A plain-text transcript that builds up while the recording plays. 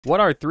What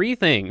are three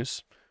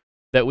things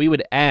that we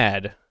would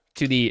add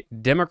to the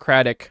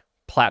Democratic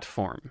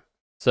platform?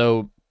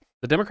 So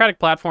the Democratic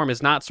platform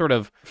is not sort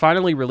of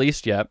finally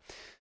released yet.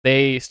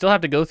 They still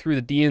have to go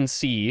through the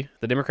DNC,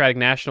 the Democratic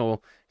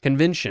National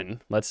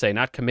Convention, let's say,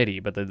 not committee,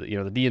 but the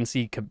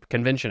DNC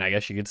convention, I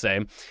guess you could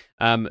say.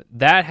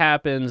 That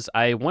happens,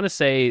 I want to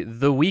say,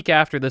 the week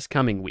after this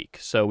coming week.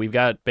 So we've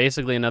got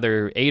basically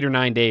another 8 or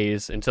 9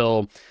 days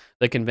until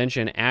the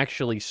convention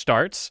actually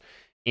starts.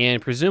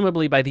 And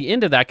presumably by the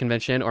end of that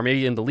convention, or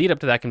maybe in the lead up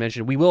to that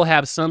convention, we will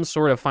have some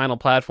sort of final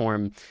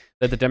platform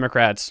that the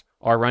Democrats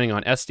are running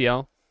on.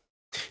 SDL?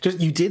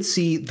 You did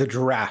see the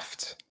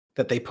draft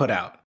that they put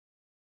out.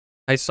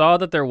 I saw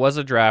that there was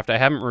a draft. I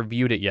haven't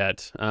reviewed it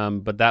yet,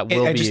 but that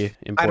will be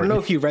important. I don't know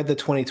if you read the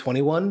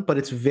 2021, but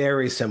it's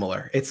very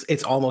similar.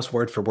 It's almost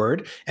word for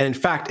word. And in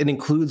fact, it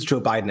includes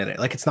Joe Biden in it.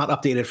 Like, it's not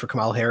updated for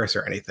Kamala Harris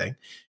or anything.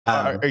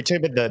 Are you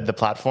talking about the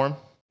platform?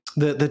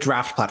 The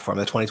draft platform,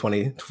 the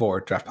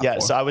 2024 draft platform. Yeah,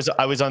 so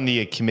I was on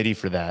the committee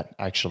for that,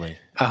 actually.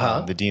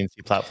 The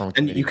DNC platform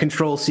committee. And you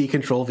Control-C,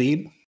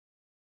 Control-V?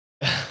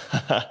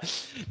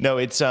 No,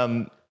 it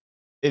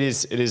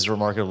is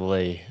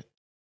remarkably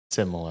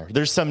similar.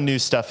 There's some new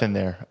stuff in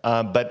there,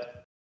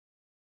 but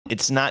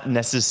it's not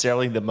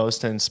necessarily the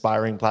most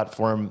inspiring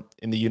platform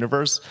in the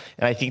universe.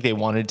 And I think they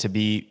wanted to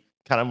be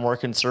kind of more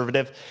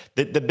conservative.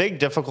 The big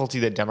difficulty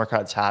that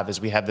Democrats have is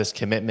we have this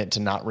commitment to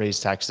not raise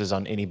taxes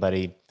on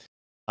anybody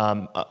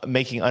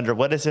making under,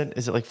 what is it?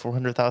 Is it like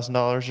 $400,000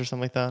 or something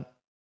like that?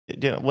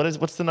 Yeah,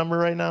 what's the number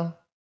right now?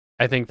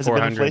 I think has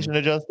 400. Inflation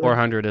adjusted?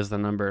 400 is the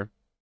number.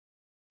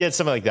 Yeah, it's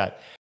something like that.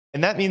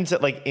 And that means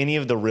that like any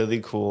of the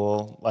really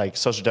cool like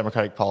social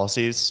democratic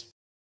policies,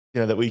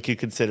 that we could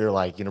consider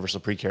like universal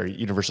pre-care,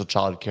 universal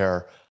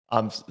childcare,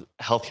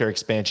 healthcare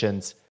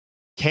expansions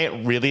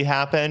can't really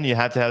happen. You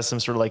have to have some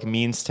sort of like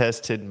means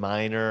tested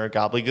minor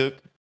gobbledygook.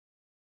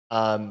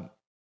 So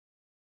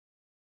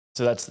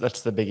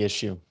that's the big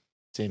issue,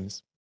 it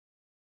seems.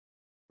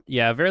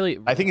 Yeah,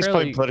 I think it's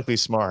probably politically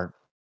smart.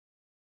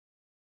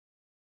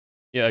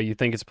 Yeah, you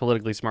think it's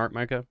politically smart,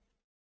 Micah?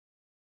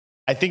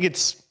 I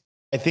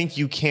think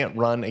you can't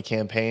run a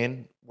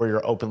campaign where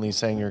you're openly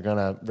saying you're going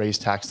to raise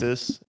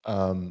taxes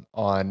on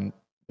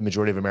the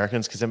majority of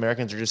Americans, because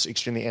Americans are just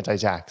extremely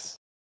anti-tax.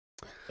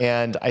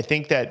 And I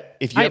think that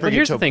if you ever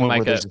get to a point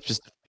where there's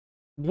just...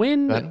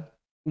 When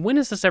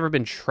has this ever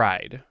been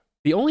tried?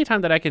 The only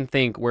time that I can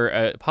think where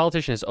a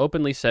politician has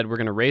openly said we're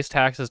going to raise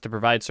taxes to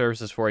provide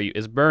services for you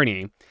is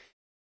Bernie.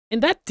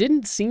 And that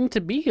didn't seem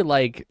to be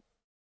like,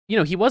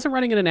 he wasn't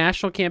running in a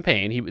national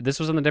campaign. This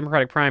was in the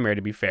Democratic primary,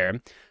 to be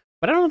fair.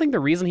 But I don't think the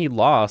reason he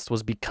lost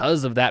was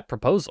because of that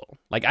proposal.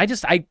 Like,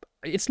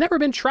 it's never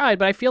been tried,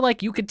 but I feel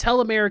like you could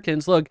tell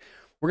Americans, look,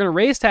 we're going to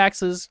raise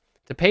taxes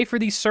to pay for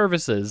these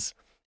services.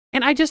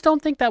 And I just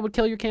don't think that would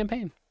kill your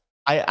campaign.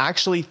 I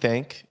actually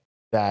think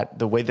that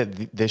the way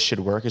that this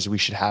should work is we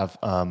should have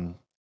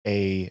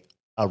a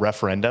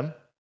referendum.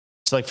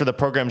 So like for the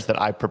programs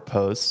that I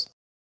propose,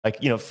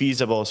 like,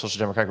 feasible social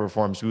democratic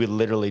reforms, we would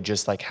literally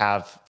just like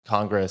have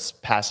Congress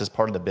pass as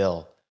part of the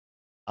bill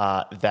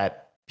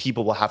that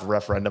people will have a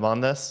referendum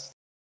on this,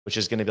 which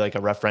is going to be like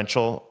a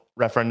referential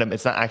referendum.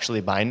 It's not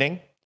actually binding,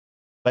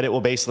 but it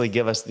will basically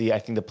give us the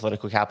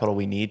political capital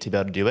we need to be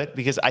able to do it.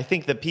 Because I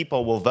think that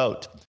people will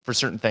vote for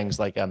certain things.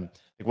 Like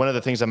one of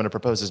the things I'm going to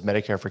propose is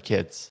Medicare for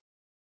kids.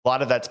 A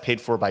lot of that's paid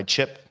for by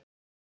CHIP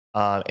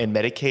and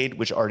Medicaid,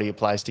 which already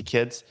applies to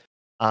kids.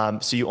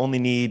 So you only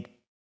need,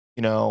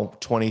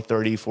 20,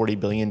 30, $40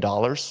 billion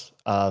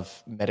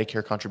of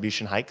Medicare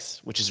contribution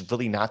hikes, which is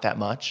really not that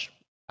much.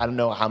 I don't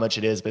know how much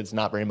it is, but it's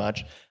not very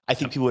much. I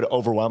think people would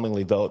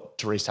overwhelmingly vote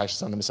to raise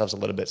taxes on themselves a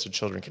little bit so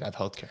children can have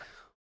health care.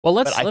 Well,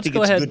 I think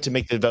it's good to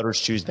make the voters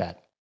choose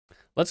that.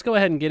 Let's go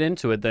ahead and get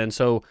into it then.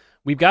 So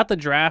we've got the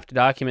draft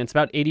document. It's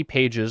about 80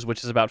 pages,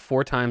 which is about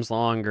 4 times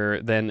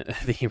longer than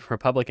the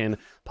Republican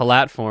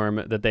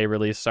platform that they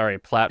released.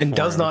 Platform. And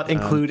does not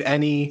include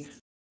any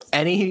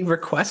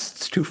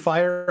requests to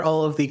fire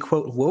all of the,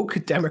 quote,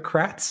 woke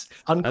Democrats,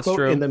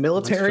 unquote, in the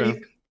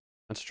military.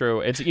 That's true.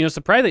 It's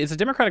surprising. It's a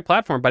Democratic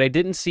platform, but I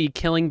didn't see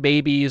killing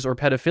babies or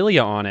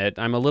pedophilia on it.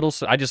 I'm a little.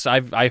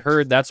 I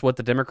heard that's what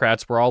the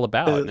Democrats were all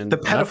about. The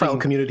pedophile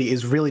community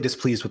is really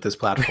displeased with this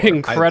platform.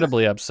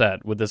 Incredibly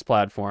upset with this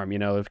platform.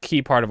 A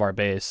key part of our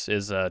base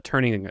is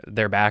turning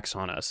their backs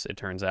on us. It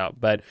turns out.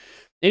 But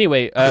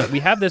anyway, we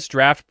have this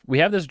draft. We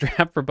have this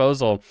draft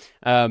proposal,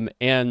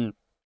 and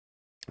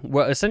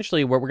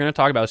essentially what we're going to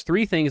talk about is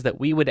 3 things that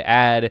we would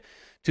add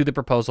to the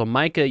proposal.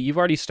 Micah, you've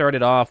already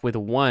started off with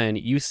one.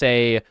 You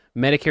say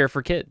Medicare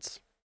for kids.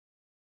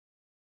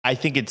 I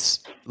think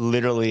it's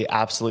literally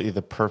absolutely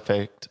the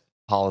perfect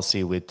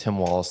policy with Tim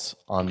Walz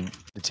on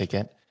the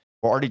ticket.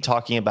 We're already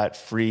talking about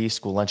free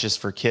school lunches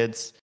for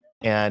kids,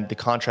 and the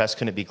contrast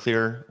couldn't be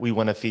clearer. We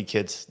want to feed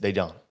kids, they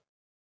don't.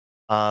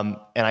 And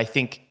I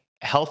think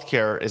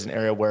healthcare is an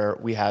area where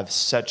we have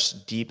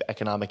such deep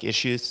economic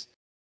issues.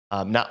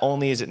 Not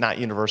only is it not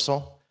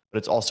universal, but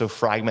it's also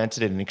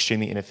fragmented and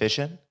extremely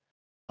inefficient.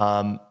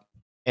 And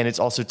it's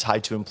also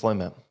tied to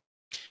employment.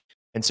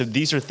 And so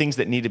these are things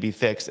that need to be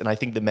fixed. And I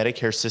think the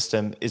Medicare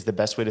system is the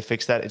best way to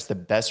fix that. It's the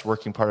best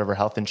working part of our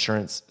health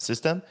insurance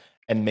system.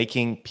 And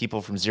making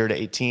people from 0 to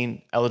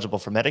 18 eligible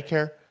for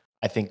Medicare,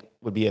 I think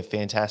would be a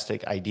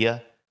fantastic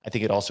idea. I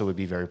think it also would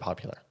be very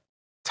popular.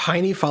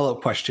 Tiny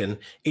follow-up question.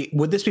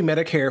 Would this be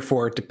Medicare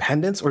for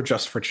dependents or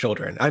just for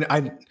children?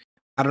 I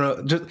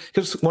don't know.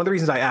 Just one of the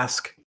reasons I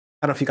ask,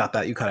 I don't know if you got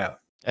that. You cut out.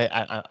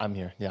 I'm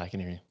here. Yeah, I can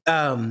hear you.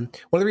 One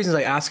of the reasons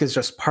I ask is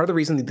just part of the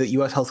reason that the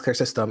U.S. healthcare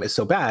system is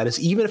so bad is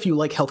even if you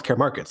like healthcare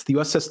markets, the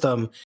U.S.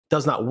 system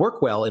does not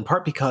work well, in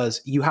part because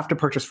you have to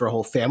purchase for a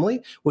whole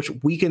family, which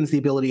weakens the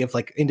ability of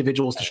like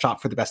individuals to shop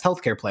for the best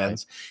healthcare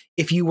plans.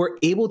 Right. If you were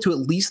able to at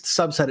least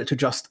subset it to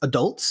just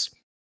adults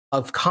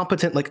of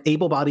competent, like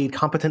able-bodied,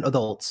 competent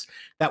adults,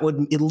 that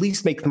would at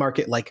least make the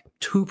market like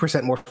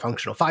 2% more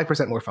functional,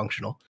 5% more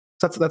functional.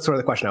 So that's sort of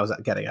the question I was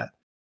getting at.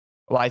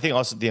 Well, I think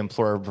also the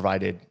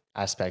employer-provided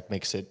aspect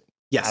makes it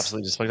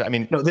absolutely just like, I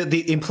mean, no,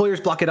 the employers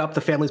block it up,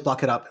 the families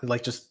block it up, and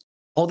like just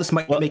all this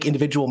might make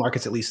individual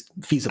markets at least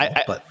feasible.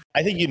 But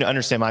I think you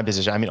understand my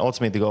position. I mean,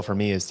 ultimately the goal for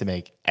me is to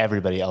make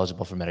everybody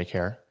eligible for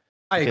Medicare.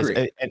 I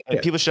agree.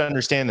 And people should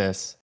understand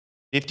this.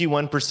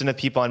 51% of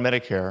people on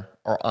Medicare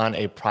are on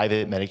a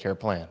private Medicare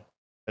plan.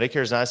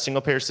 Medicare is not a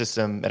single payer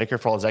system. Medicare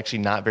for all is actually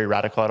not very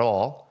radical at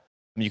all.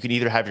 I mean, you can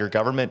either have your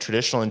government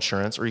traditional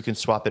insurance or you can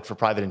swap it for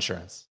private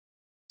insurance.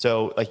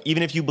 So like,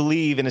 even if you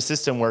believe in a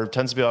system where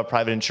tons of people have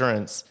private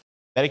insurance,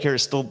 Medicare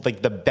is still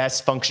like the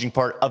best functioning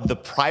part of the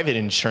private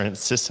insurance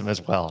system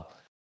as well.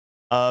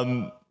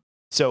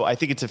 So I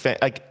think it's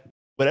like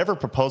whatever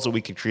proposal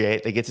we could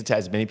create that gets it to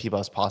as many people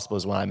as possible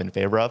is what I'm in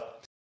favor of.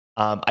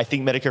 I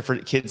think Medicare for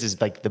kids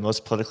is like the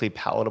most politically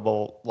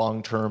palatable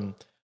long-term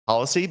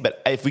policy,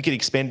 but if we could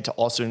expand it to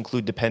also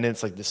include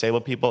dependents like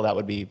disabled people, that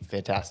would be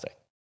fantastic.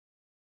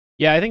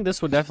 Yeah, I think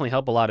this would definitely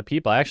help a lot of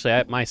people. Actually,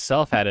 I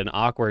myself had an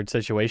awkward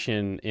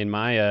situation in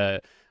my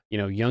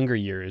younger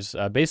years.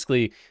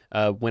 Basically,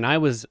 when I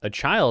was a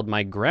child,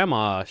 my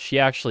grandma, she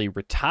actually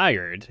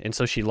retired, and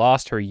so she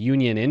lost her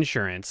union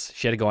insurance.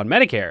 She had to go on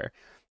Medicare,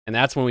 and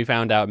that's when we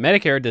found out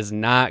Medicare does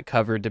not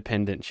cover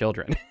dependent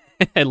children.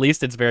 At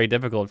least it's very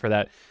difficult for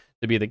that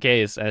to be the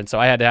case. And so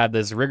I had to have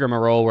this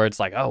rigmarole where it's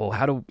like, oh,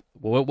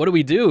 what do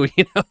we do?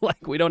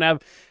 Like we don't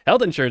have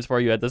health insurance for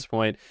you at this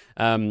point.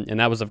 And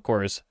that was, of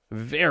course,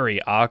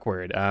 very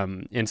awkward.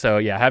 And so,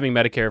 yeah, having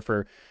Medicare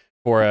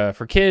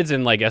for kids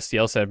and like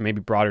STL said, maybe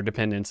broader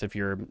dependents if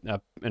you're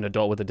an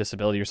adult with a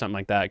disability or something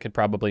like that could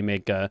probably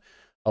make a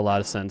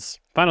lot of sense.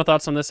 Final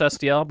thoughts on this,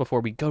 STL,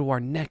 before we go to our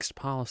next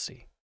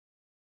policy.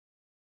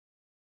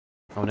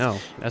 Oh no,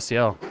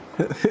 STL.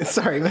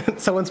 Sorry, man.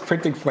 Someone's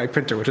printing for my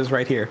printer, which is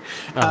right here.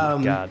 Oh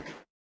my God.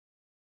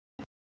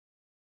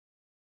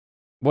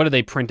 What are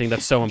they printing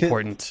that's so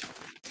important?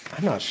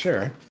 I'm not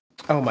sure.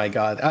 Oh my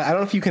God. I don't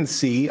know if you can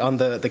see on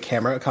the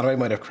camera. Conway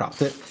might have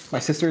cropped it. My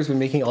sister's been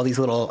making all these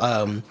little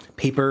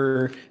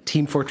paper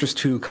Team Fortress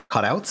 2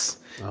 cutouts.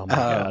 Oh my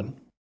God.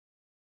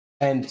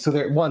 And so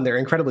they're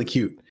incredibly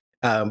cute.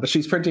 But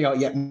she's printing out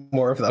yet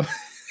more of them.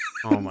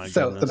 Oh my God.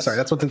 So I'm sorry,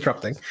 that's what's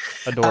interrupting.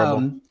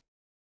 Adorable.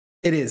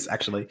 It is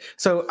actually.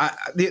 So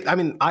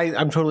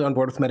I'm totally on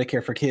board with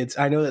Medicare for kids.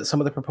 I know that some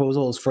of the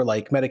proposals for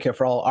like Medicare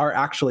for all are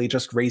actually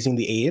just raising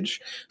the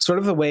age, sort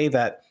of the way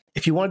that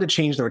if you wanted to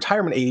change the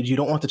retirement age, you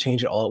don't want to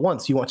change it all at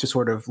once. You want to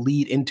sort of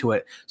lead into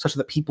it such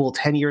that people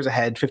 10 years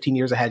ahead, 15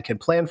 years ahead can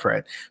plan for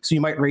it. So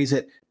you might raise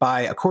it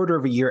by a quarter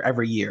of a year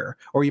every year,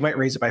 or you might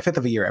raise it by a fifth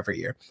of a year every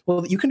year.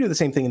 Well, you can do the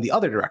same thing in the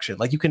other direction.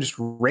 Like you can just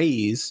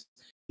raise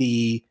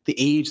the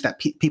age that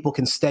people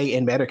can stay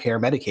in Medicare,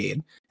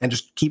 Medicaid, and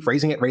just keep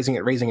raising it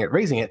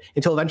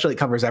until eventually it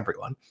covers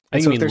everyone.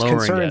 And so if there's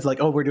concerns like,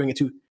 oh, we're doing it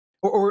too,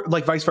 or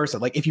like vice versa,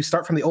 like if you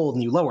start from the old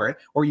and you lower it,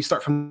 or you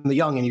start from the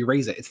young and you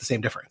raise it, it's the same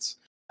difference.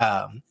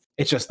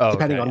 It's just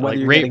depending on whether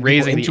like you're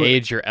raising the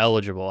age you're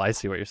eligible. I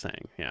see what you're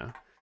saying. Yeah.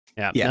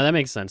 No, that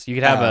makes sense. You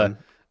could have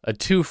a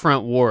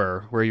two-front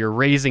war where you're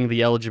raising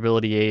the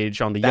eligibility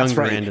age on the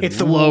younger end and it's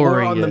the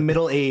lowering war on it. The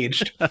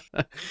middle-aged.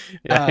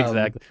 Yeah,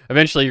 exactly.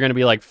 Eventually, you're going to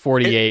be like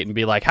 48 and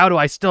be like, "How do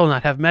I still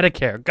not have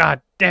Medicare?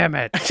 God damn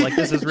it! Like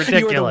this is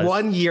ridiculous."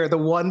 You were the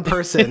one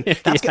person.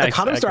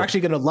 Economists are actually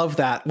going to love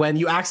that when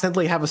you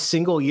accidentally have a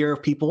single year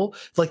of people.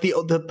 Like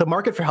the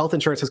market for health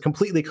insurance has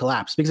completely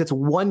collapsed because it's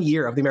 1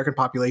 year of the American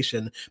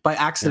population by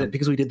accident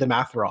because we did the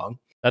math wrong.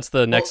 That's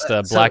the next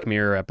Black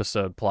Mirror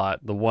episode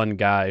plot. The one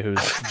guy who's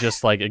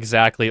just like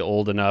exactly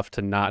old enough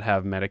to not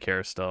have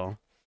Medicare still.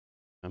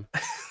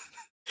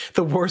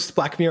 The worst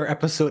Black Mirror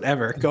episode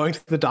ever, going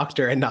to the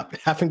doctor and not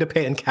having to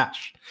pay in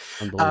cash.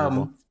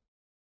 Unbelievable.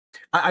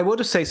 I will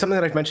just say something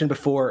that I've mentioned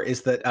before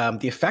is that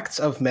the effects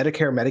of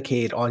Medicare,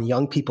 Medicaid on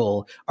young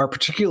people are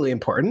particularly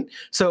important.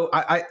 So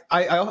I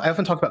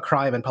often talk about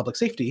crime and public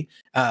safety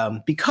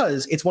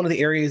because it's one of the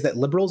areas that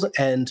liberals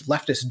and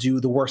leftists do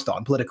the worst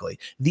on politically.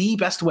 The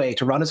best way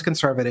to run as a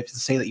conservative is to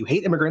say that you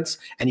hate immigrants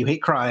and you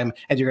hate crime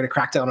and you're going to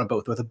crack down on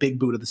both with a big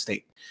boot of the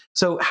state.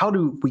 So how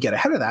do we get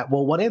ahead of that?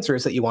 Well, one answer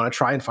is that you want to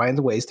try and find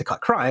the ways to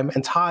cut crime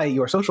and tie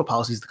your social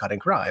policies to cutting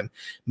crime.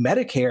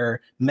 Medicare,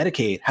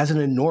 Medicaid has an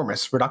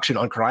enormous reduction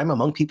on crime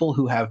among people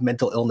who have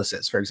mental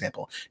illnesses, for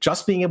example.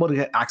 Just being able to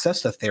get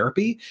access to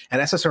therapy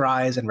and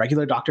SSRIs and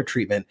regular doctor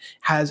treatment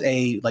has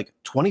a like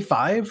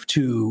 25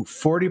 to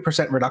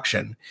 40%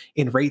 reduction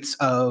in rates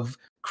of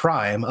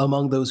crime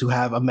among those who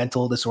have a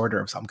mental disorder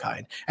of some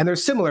kind. And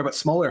there's similar but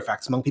smaller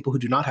effects among people who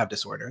do not have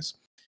disorders.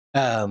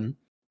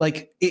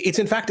 Like it's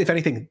in fact, if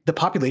anything, the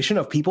population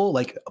of people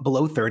like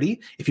below 30,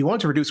 if you want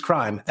to reduce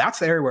crime, that's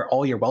the area where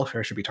all your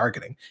welfare should be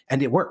targeting.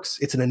 And it works.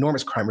 It's an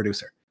enormous crime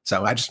reducer.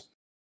 So I just,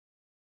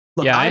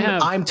 look, Yeah,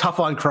 I'm tough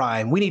on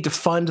crime. We need to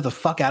fund the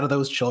fuck out of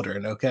those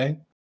children, okay?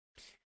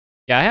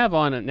 Yeah, I have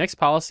on next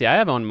policy, I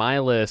have on my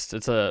list,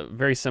 it's a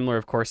very similar,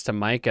 of course, to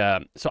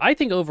Micah. So I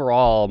think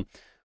overall,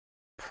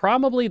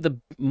 probably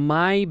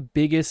my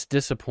biggest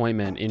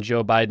disappointment in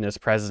Joe Biden as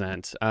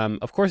president,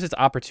 of course, it's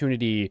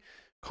opportunity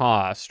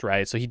cost,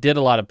 right? So he did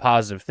a lot of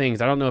positive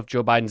things. I don't know if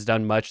Joe Biden's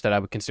done much that I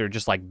would consider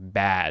just like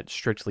bad,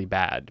 strictly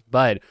bad.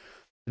 But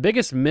the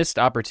biggest missed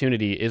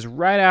opportunity is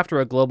right after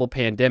a global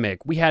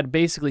pandemic, we had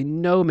basically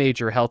no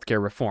major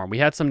healthcare reform. We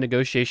had some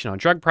negotiation on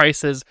drug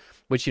prices,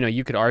 which, you know,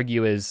 you could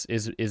argue is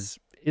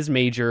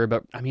major,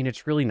 but I mean,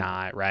 it's really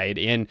not, right?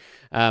 And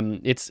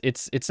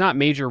it's not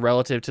major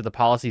relative to the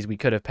policies we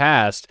could have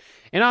passed.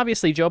 And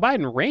obviously, Joe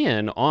Biden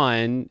ran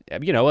on,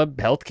 you know, a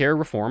healthcare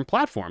reform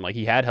platform. Like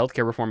he had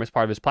healthcare reform as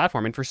part of his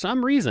platform. And for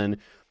some reason,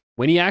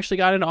 when he actually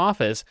got into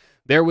office,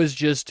 there was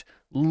just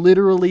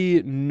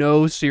literally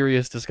no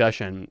serious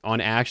discussion on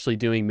actually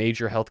doing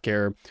major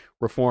healthcare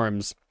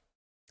reforms.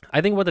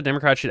 I think what the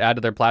Democrats should add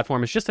to their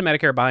platform is just a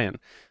Medicare buy-in.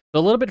 A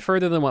little bit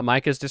further than what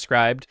Mike has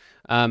described.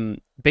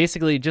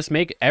 Basically, just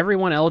make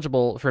everyone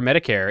eligible for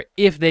Medicare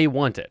if they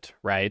want it,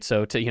 right?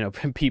 So to, you know,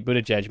 Pete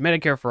Buttigieg,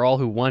 Medicare for all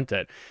who want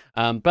it.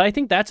 But I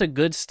think that's a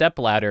good step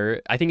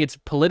ladder. I think it's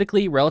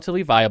politically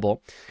relatively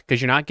viable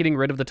because you're not getting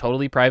rid of the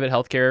totally private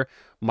healthcare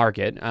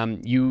market.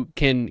 You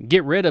can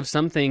get rid of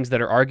some things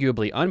that are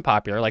arguably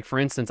unpopular. Like, for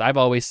instance, I've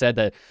always said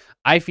that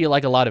I feel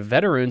like a lot of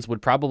veterans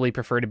would probably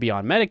prefer to be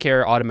on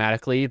Medicare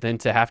automatically than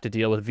to have to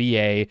deal with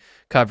VA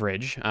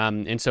coverage.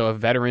 And so if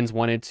veterans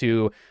wanted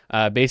to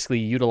basically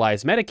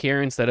utilize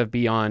Medicare instead of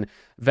be on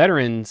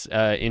veterans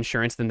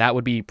insurance, then that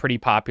would be pretty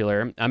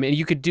popular. I mean,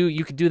 you could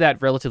do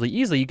that relatively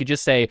easily. You could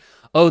just say,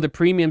 oh, the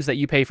premiums that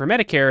you pay for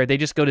Medicare, they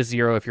just go to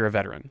zero if you're a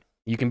veteran.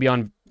 You can be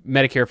on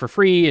Medicare for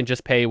free and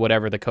just pay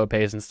whatever the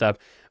copays and stuff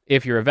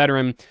if you're a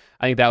veteran.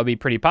 I think that would be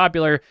pretty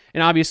popular.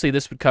 And obviously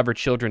this would cover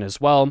children as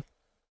well.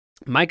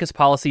 Micah's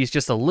policy is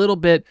just a little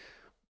bit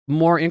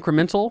more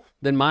incremental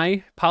than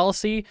my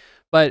policy,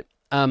 but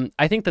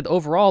I think that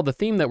overall the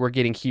theme that we're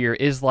getting here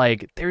is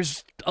like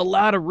there's a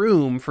lot of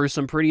room for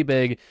some pretty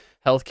big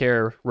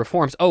healthcare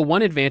reforms. Oh,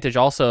 one advantage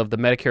also of the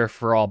Medicare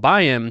for all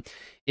buy-in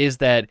is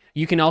that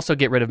you can also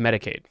get rid of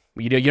Medicaid.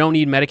 You don't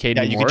need Medicaid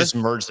anymore. You can just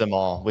merge them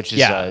all, which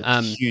is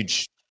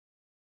huge.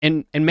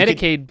 And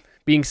Medicaid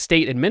being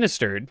state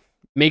administered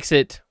makes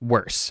it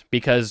worse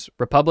because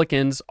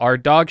Republicans are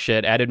dog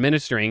shit at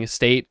administering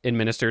state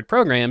administered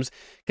programs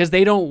because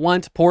they don't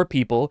want poor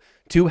people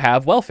to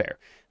have welfare.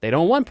 They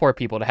don't want poor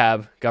people to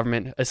have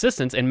government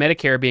assistance, and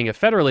Medicare being a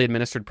federally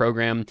administered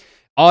program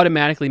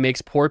automatically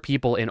makes poor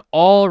people in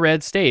all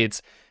red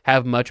states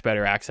have much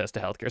better access to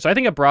healthcare. So I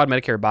think a broad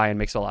Medicare buy-in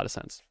makes a lot of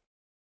sense.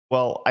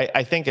 Well,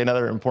 I think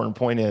another important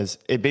point is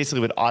it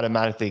basically would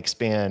automatically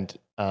expand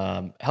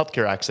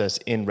healthcare access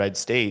in red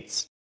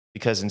states,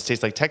 because in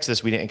states like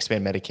Texas, we didn't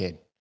expand Medicaid.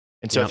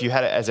 And so if you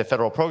had it as a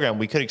federal program,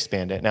 we could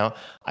expand it. Now,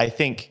 I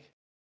think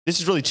this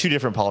is really two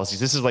different policies.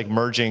 This is like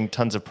merging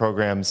tons of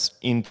programs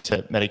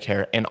into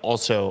Medicare and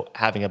also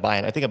having a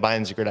buy-in. I think a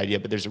buy-in is a great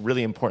idea, but there's a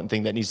really important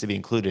thing that needs to be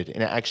included,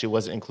 and it actually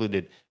wasn't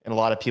included in a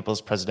lot of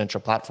people's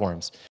presidential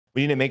platforms.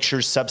 We need to make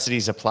sure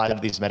subsidies apply to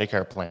these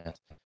Medicare plans,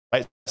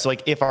 right? So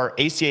like if our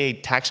ACA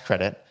tax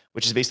credit,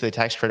 which is basically a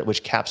tax credit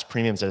which caps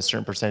premiums at a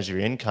certain percentage of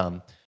your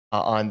income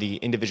on the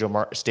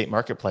individual state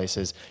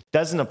marketplaces,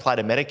 doesn't apply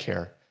to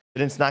Medicare,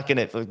 then it's not going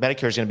to,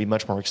 Medicare is going to be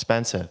much more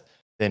expensive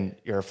than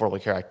your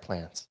Affordable Care Act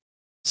plans.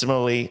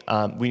 Similarly,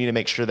 we need to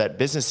make sure that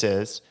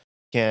businesses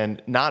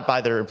can not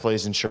buy their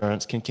employees'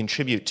 insurance, can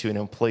contribute to an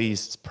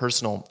employee's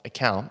personal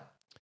account,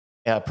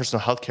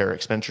 personal healthcare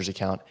expenditures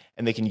account,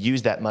 and they can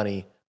use that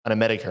money on a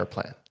Medicare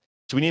plan.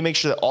 So we need to make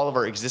sure that all of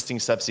our existing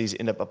subsidies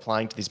end up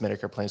applying to these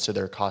Medicare plans so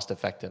they're cost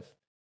effective.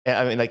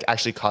 I mean, like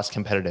actually cost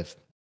competitive.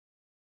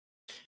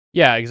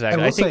 Yeah,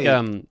 exactly. I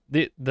think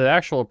the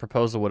actual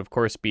proposal would, of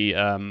course, be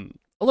a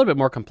little bit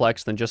more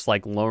complex than just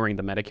like lowering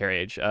the Medicare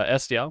age.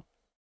 SDL?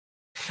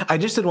 I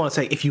just did want to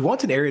say, if you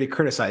want an area to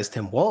criticize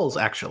Tim Walz,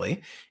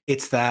 actually,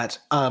 it's that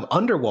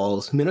under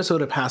Walz,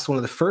 Minnesota passed one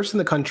of the first in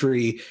the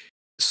country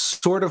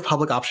sort of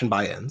public option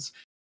buy-ins,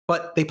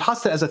 but they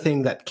passed it as a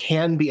thing that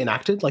can be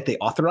enacted, like they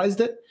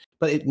authorized it,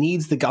 but it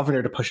needs the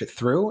governor to push it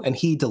through, and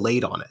he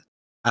delayed on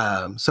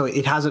it. So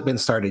it hasn't been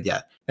started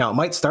yet. Now, it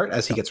might start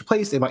as he gets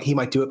replaced. He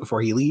might do it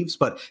before he leaves,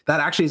 but that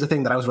actually is a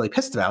thing that I was really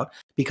pissed about,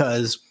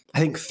 because I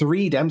think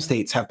 3 Dem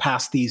states have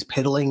passed these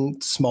piddling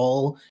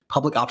small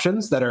public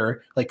options that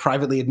are like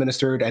privately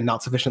administered and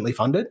not sufficiently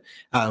funded.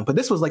 But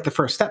this was like the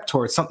first step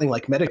towards something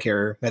like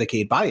Medicare,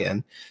 Medicaid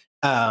buy-in.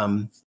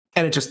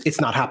 And it's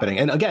not happening.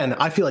 And again,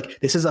 I feel like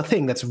this is a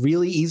thing that's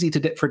really easy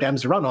for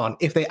Dems to run on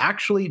if they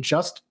actually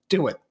just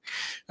do it.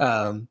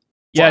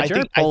 Yeah, I Jared think, I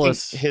think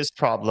Polis. his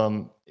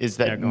problem is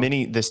that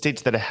the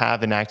states that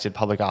have enacted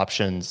public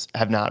options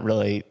have not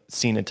really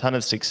seen a ton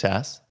of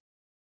success.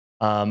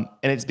 And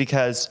it's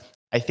because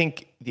I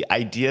think the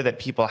idea that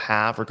people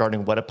have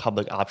regarding what a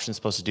public option is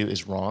supposed to do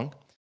is wrong.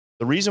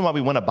 The reason why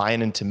we want to buy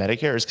into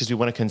Medicare is because we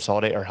want to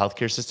consolidate our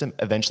healthcare system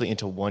eventually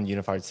into one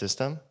unified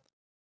system.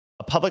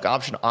 A public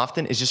option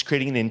often is just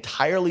creating an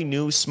entirely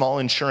new small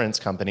insurance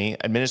company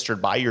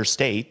administered by your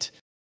state,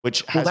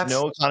 which has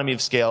no economy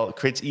of scale,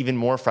 creates even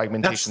more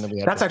fragmentation than we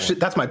had before.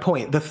 That's my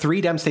point. The 3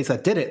 Dem states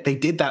that did it, they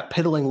did that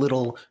piddling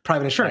little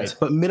private insurance. Right.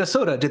 But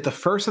Minnesota did the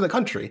first in the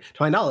country,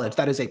 to my knowledge,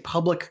 that is a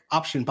public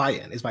option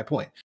buy-in, is my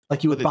point.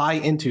 Like you would buy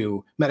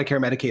into Medicare,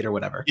 Medicaid, or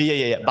whatever.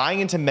 Yeah.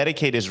 Buying into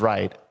Medicaid is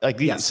right. Like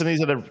some of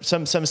these other,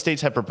 some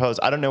states have proposed.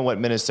 I don't know what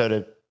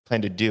Minnesota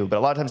plan to do, but a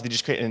lot of times they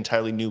just create an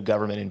entirely new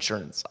government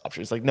insurance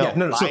option. It's like no.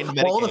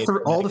 So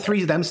all the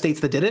 3 Dem states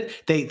that did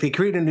it, they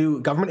create a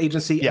new government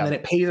agency and then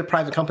it pays a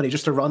private company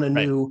just to run a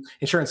new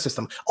insurance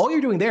system. All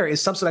you're doing there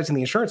is subsidizing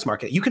the insurance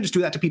market. You can just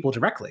do that to people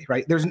directly,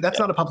 right? That's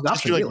not a public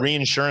option. Just do like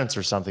reinsurance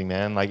or something,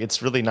 man. Like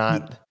it's really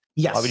not.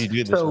 Yes. Why would you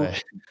do it this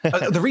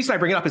way? The reason I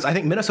bring it up is I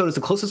think Minnesota is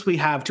the closest we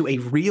have to a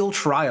real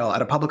trial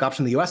at a public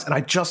option in the U.S. And I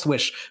just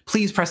wish,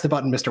 please press the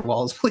button, Mr.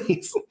 Walls,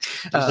 please.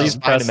 Please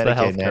press the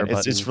healthcare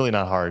button. It's really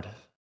not hard.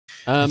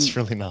 It's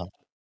really not.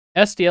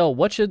 SDL,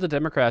 what should the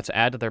Democrats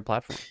add to their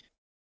platform?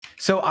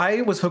 So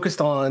I was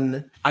focused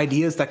on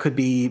ideas that could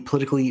be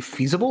politically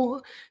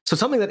feasible. So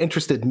something that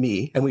interested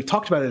me, and we've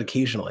talked about it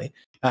occasionally,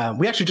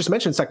 we actually just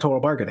mentioned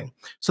sectoral bargaining.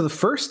 So the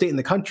first state in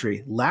the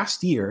country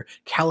last year,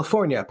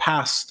 California,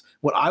 passed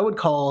what I would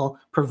call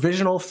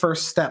provisional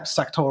first step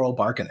sectoral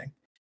bargaining.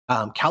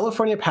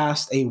 California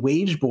passed a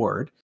wage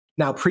board.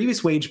 Now,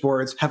 previous wage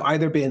boards have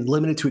either been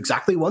limited to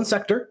exactly one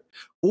sector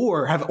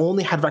or have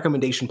only had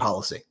recommendation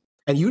policy,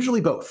 and usually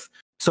both.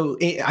 So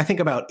I think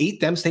about 8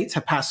 Dem states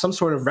have passed some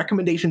sort of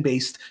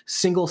recommendation-based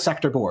single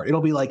sector board.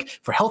 It'll be like,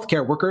 for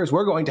healthcare workers,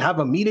 we're going to have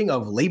a meeting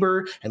of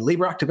labor and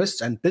labor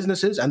activists and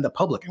businesses and the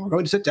public, and we're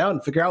going to sit down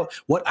and figure out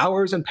what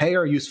hours and pay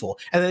are useful.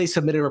 And then they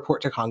submit a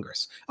report to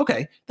Congress.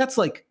 Okay, that's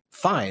like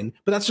fine,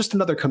 but that's just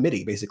another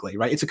committee, basically,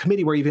 right? It's a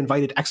committee where you've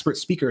invited expert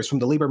speakers from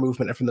the labor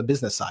movement and from the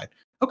business side.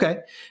 Okay,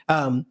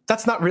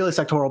 that's not really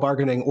sectoral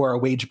bargaining or a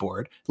wage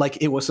board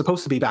like it was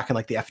supposed to be back in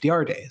like the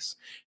FDR days.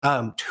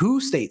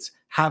 2 states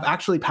have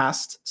actually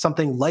passed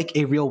something like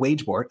a real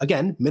wage board.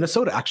 Again,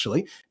 Minnesota,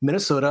 actually.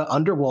 Minnesota,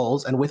 under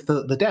Walls and with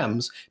the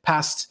Dems,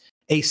 passed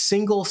a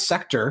single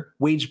sector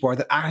wage board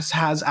that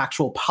has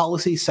actual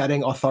policy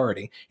setting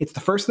authority. It's the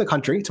first in the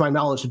country, to my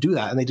knowledge, to do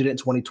that, and they did it in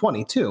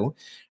 2020 too.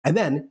 And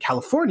then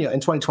California in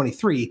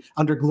 2023,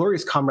 under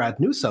glorious comrade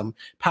Newsom,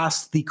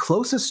 passed the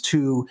closest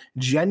to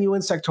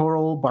genuine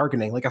sectoral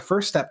bargaining, like a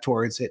first step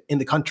towards it in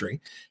the country.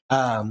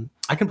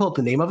 I can pull up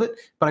the name of it,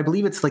 but I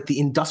believe it's like the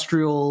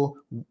Industrial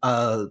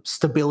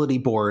Stability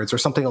Boards or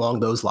something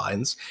along those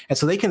lines. And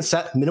so they can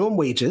set minimum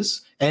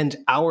wages and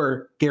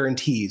hour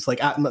guarantees,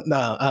 like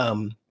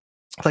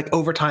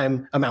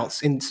overtime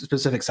amounts in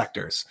specific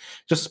sectors,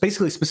 just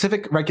basically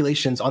specific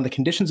regulations on the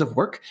conditions of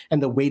work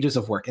and the wages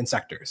of work in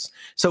sectors.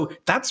 So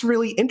that's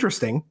really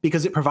interesting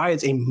because it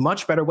provides a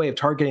much better way of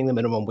targeting the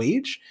minimum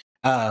wage.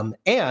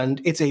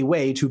 And it's a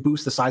way to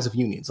boost the size of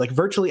unions. Like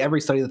virtually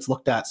every study that's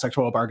looked at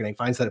sectoral bargaining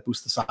finds that it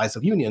boosts the size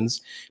of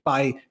unions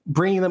by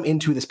bringing them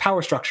into this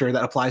power structure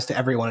that applies to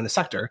everyone in a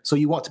sector. So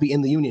you want to be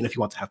in the union if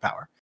you want to have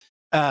power.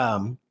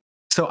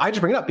 So I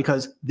just bring it up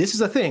because this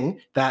is a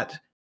thing that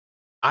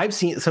I've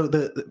seen. So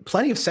the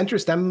plenty of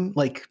centrist Dem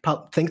like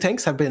think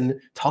tanks have been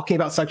talking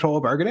about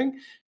sectoral bargaining,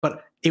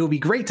 but it would be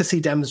great to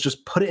see Dems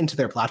just put it into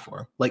their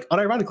platform. Like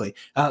unironically,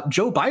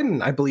 Joe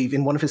Biden, I believe,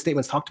 in one of his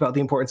statements talked about the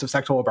importance of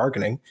sectoral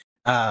bargaining.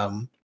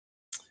 I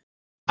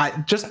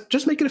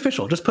just make it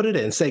official. Just put it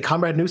in. Say,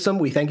 Comrade Newsom,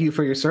 we thank you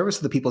for your service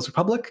to the People's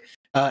Republic,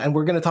 and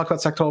we're going to talk about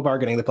sectoral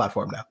bargaining, the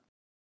platform now.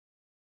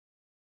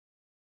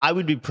 I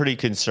would be pretty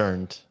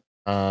concerned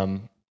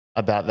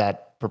about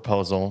that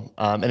proposal,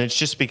 and it's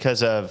just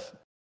because of,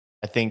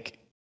 I think,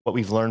 what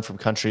we've learned from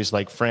countries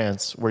like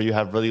France, where you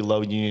have really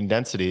low union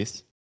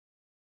densities,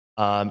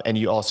 and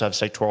you also have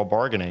sectoral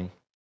bargaining.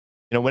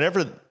 You know,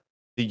 whenever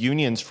the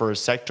unions for a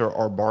sector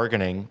are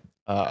bargaining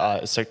a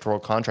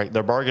sectoral contract,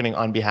 they're bargaining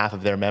on behalf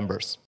of their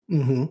members.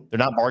 Mm-hmm. They're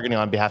not bargaining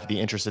on behalf of the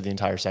interests of the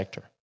entire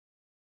sector.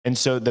 And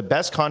so the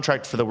best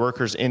contract for the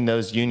workers in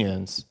those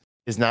unions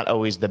is not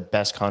always the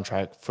best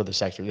contract for the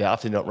sector. They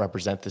often don't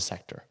represent the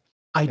sector.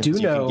 I do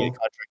know. You can get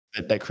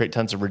contracts that create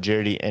tons of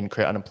rigidity and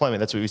create unemployment.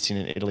 That's what we've seen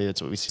in Italy.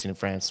 That's what we've seen in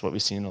France. What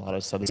we've seen in a lot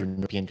of Southern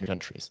European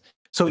countries.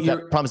 So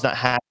that problem's not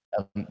had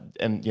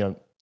in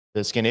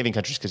the Scandinavian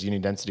countries because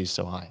union density is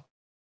so high.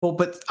 Well,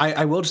 but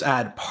I will just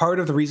add, part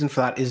of the reason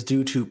for that is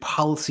due to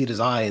policy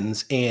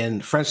designs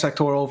in French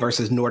sectoral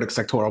versus Nordic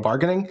sectoral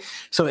bargaining.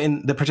 So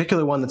in the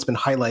particular one that's been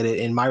highlighted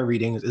in my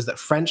readings is that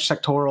French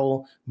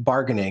sectoral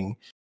bargaining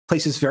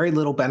places very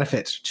little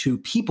benefit to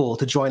people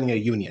to joining a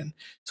union.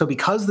 So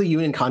because the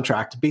union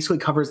contract basically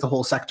covers the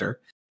whole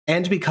sector,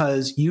 and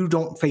because you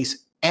don't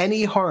face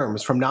any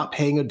harms from not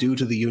paying a due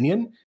to the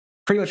union,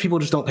 pretty much people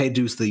just don't pay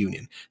dues to the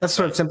union. That's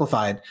sort of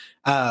simplified.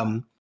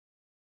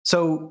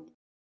 So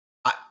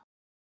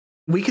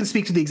we can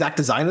speak to the exact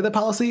design of the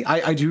policy.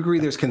 I do agree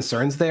there's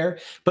concerns there,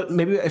 but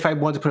maybe if I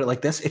want to put it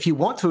like this, if you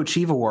want to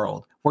achieve a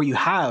world where you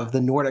have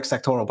the Nordic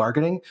sectoral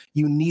bargaining,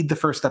 you need the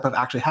first step of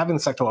actually having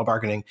the sectoral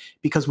bargaining,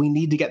 because we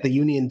need to get the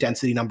union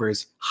density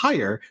numbers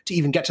higher to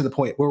even get to the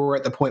point where we're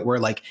at the point where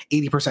like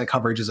 80%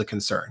 coverage is a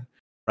concern,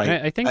 right?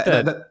 I think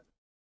that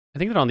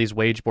on these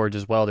wage boards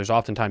as well, there's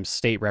oftentimes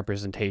state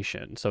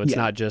representation. So it's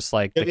not just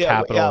like the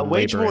capital. Yeah, and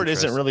wage labor board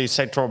interest. isn't really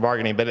sectoral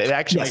bargaining, but it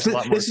actually makes a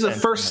lot more sense. This is the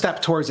first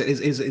step towards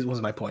it,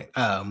 was my point.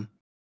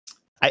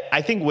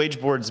 I think wage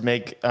boards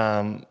make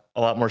a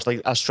lot more,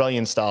 like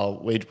Australian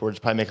style wage boards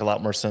probably make a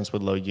lot more sense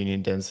with low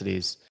union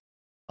densities.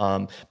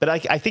 But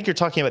I think you're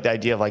talking about the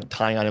idea of like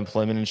tying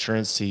unemployment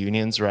insurance to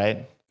unions,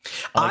 right?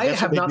 I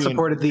have not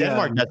supported the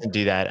Denmark doesn't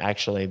do that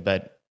actually,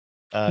 but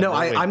no,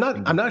 I'm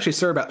not actually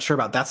sure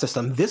about that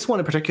system. This one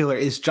in particular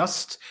is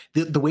just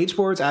the wage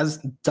boards as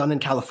done in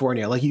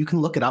California. Like you can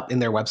look it up in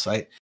their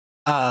website.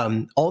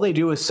 All they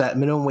do is set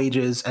minimum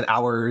wages and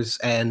hours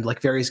and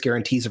like various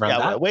guarantees around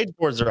that. Yeah, wage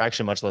boards are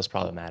actually much less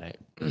problematic.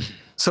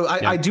 So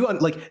I do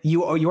like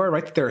you are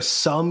right that there are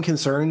some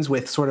concerns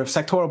with sort of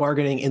sectoral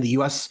bargaining in the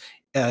U.S.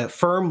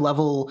 Firm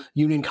level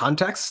union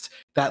context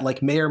that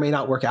like may or may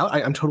not work out.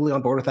 I'm totally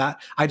on board with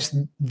that. I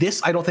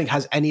don't think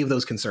has any of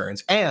those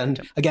concerns.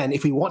 And again,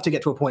 if we want to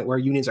get to a point where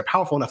unions are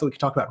powerful enough that we can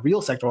talk about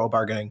real sectoral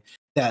bargaining,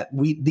 that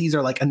these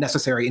are like a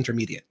necessary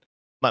intermediate.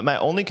 My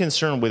only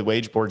concern with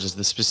wage boards is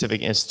the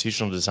specific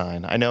institutional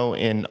design. I know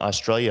in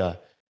Australia,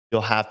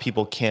 you'll have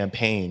people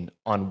campaign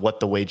on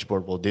what the wage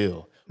board will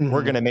do. Mm-hmm.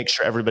 We're going to make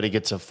sure everybody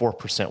gets a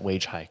 4%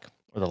 wage hike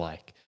or the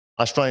like.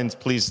 Australians,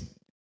 please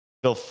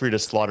feel free to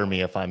slaughter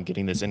me if I'm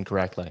getting this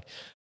incorrectly.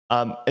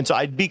 And so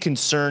I'd be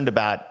concerned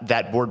about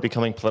that board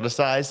becoming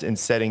politicized and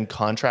setting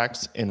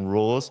contracts and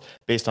rules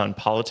based on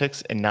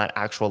politics and not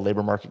actual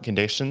labor market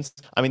conditions.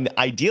 I mean,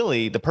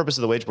 ideally, the purpose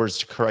of the wage board is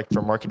to correct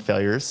for market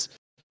failures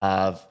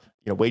of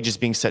wages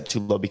being set too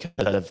low because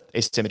of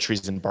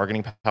asymmetries in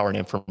bargaining power and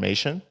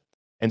information.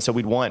 And so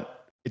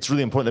it's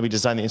really important that we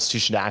design the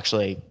institution to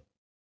actually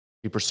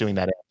be pursuing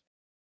that.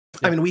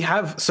 I mean, we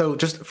have, so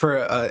just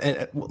for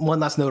one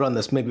last note on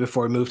this, maybe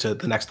before we move to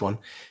the next one.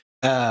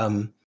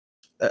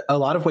 A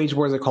lot of wage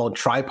boards are called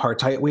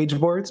tripartite wage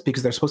boards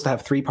because they're supposed to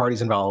have three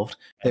parties involved: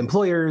 the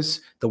employers,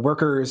 the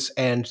workers,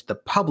 and the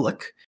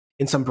public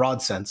in some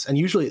broad sense. And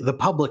usually the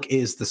public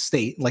is the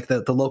state, like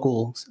the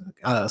local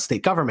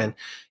state government.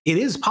 It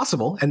is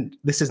possible, and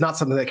this is not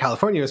something that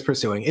California is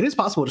pursuing, it is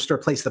possible just to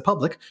replace the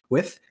public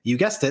with, you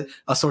guessed it,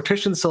 a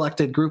sortition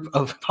selected group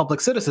of public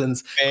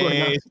citizens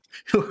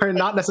who are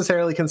not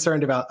necessarily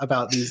concerned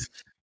about these.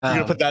 You're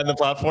going to put that in the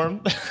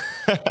platform?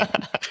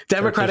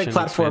 Democratic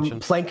platform, expansion.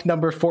 Plank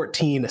number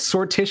 14.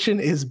 Sortition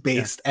is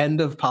based. Yeah.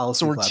 End of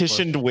policy.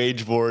 Sortitioned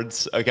wage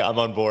boards. Okay, I'm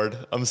on board.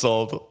 I'm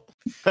sold.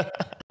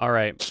 All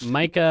right,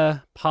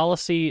 Micah,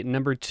 policy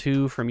number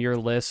 2 from your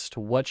list.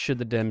 What should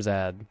the Dems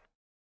add?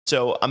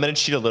 So I'm going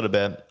to cheat a little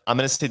bit. I'm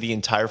going to say the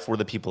entire For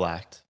the People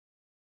Act.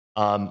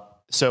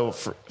 So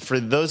for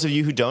those of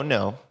you who don't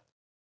know,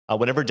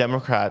 whenever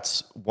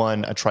Democrats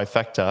won a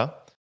trifecta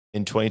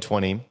in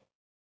 2020,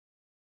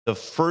 the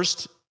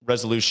first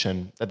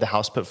resolution that the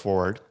House put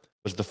forward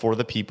was the For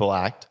the People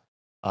Act,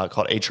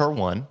 called H.R.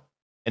 1,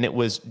 and it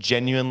was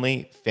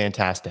genuinely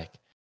fantastic.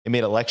 It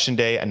made Election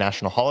Day a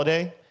national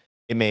holiday.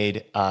 It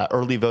made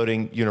early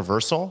voting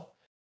universal.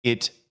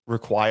 It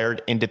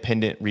required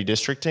independent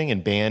redistricting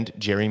and banned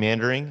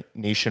gerrymandering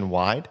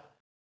nationwide.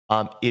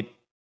 It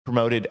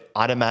promoted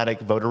automatic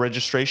voter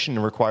registration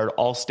and required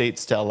all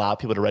states to allow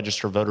people to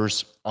register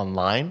voters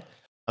online.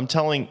 I'm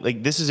telling,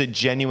 this is a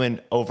genuine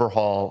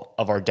overhaul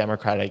of our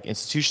democratic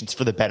institutions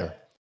for the better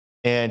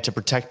and to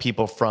protect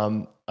people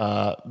from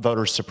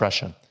voter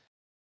suppression.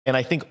 And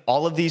I think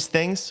all of these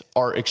things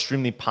are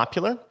extremely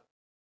popular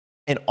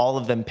and all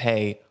of them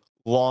pay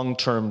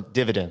long-term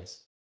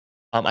dividends.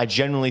 I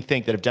genuinely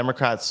think that if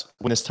Democrats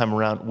win this time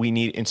around, we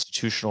need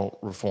institutional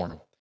reform.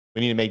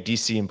 We need to make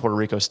DC and Puerto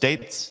Rico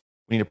states.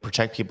 We need to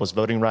protect people's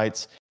voting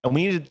rights. And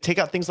we need to take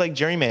out things like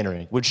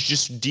gerrymandering, which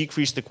just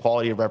decrease the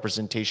quality of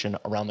representation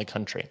around the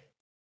country.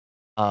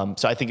 So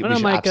I think we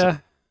should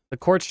Micah, the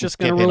court's just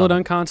going to rule it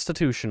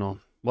unconstitutional.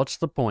 What's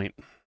the point?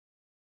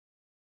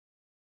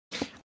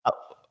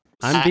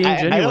 I'm being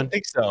genuine. I don't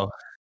think so.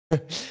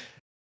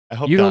 I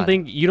hope you not.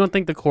 You don't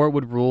think the court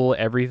would rule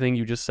everything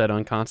you just said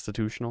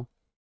unconstitutional?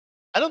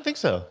 I don't think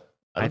so.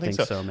 I think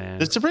so, man.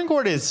 The Supreme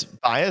Court is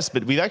biased,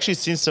 but we've actually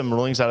seen some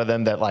rulings out of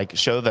them that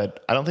show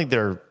that I think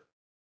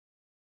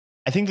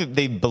that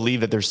they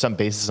believe that there's some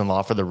basis in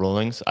law for the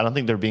rulings. I don't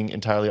think they're being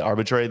entirely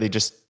arbitrary. They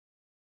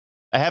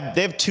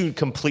have two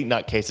complete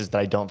nut cases that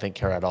I don't think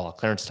care at all.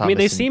 Clarence Thomas. I mean,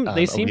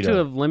 they seem to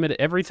have limited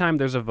every time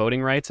there's a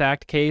Voting Rights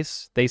Act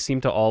case. They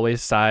seem to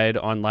always side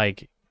on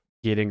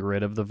getting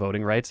rid of the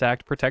Voting Rights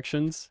Act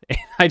protections.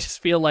 I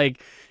just feel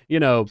like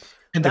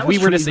And if that we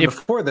was were true to even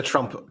before the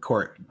Trump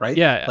court, right?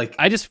 yeah, Like,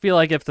 I just feel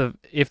like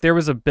if there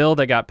was a bill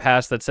that got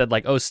passed that said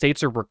like, oh,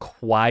 states are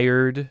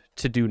required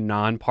to do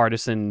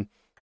nonpartisan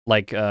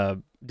like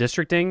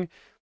districting,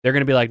 they're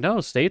going to be like,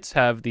 no, states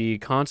have the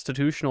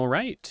constitutional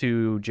right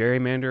to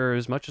gerrymander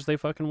as much as they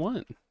fucking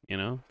want. You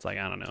know, it's like,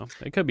 I don't know.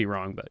 It could be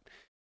wrong, but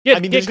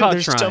get caught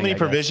there's trying, so many I guess.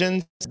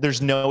 provisions.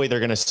 There's no way they're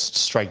going to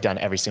strike down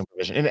every single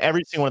provision, and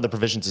every single one of the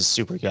provisions is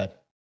super good.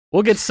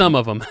 We'll get some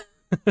of them.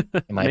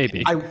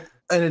 Maybe.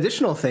 An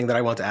additional thing that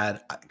I want to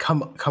add,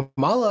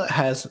 Kamala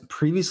has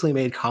previously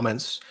made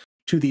comments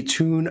to the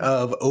tune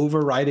of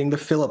overriding the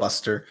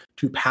filibuster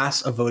to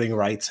pass a Voting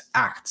Rights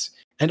Act,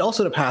 and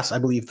also to pass, I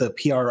believe, the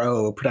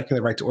PRO, Protecting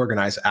the Right to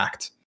Organize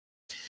Act.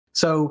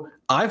 So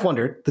I've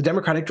wondered, the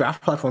Democratic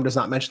draft platform does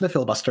not mention the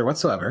filibuster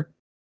whatsoever.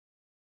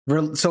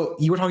 So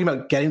you were talking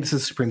about getting this to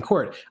the Supreme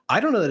Court.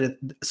 I don't know that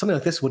something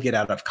like this would get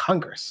out of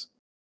Congress.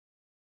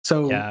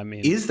 So Yeah, I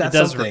mean, is that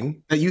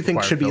something that you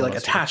think should be like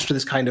attached to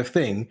this kind of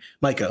thing,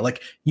 Micah?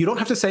 Like, you don't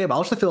have to say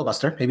abolish the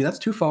filibuster. Maybe that's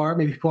too far.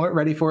 Maybe people aren't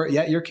ready for it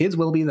yet. Your kids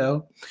will be,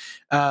 though.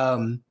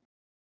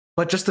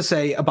 But just to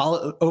say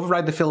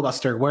override the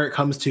filibuster where it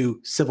comes to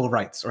civil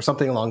rights or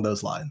something along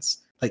those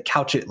lines, like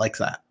couch it like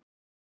that.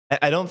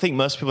 I don't think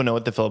most people know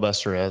what the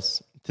filibuster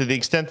is. To the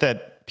extent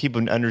that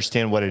people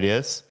understand what it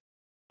is,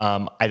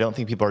 I don't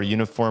think people are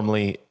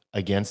uniformly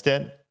against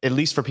it, at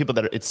least for people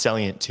that it's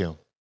salient to.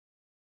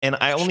 And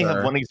I only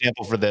have one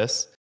example for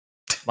this.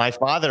 My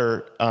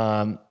father,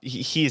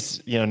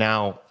 he's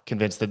now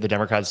convinced that the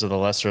Democrats are the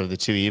lesser of the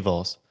two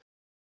evils.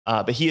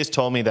 But he has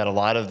told me that a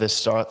lot of this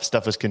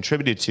stuff was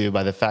contributed to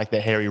by the fact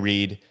that Harry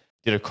Reid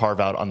did a carve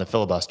out on the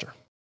filibuster.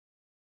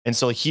 And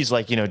so he's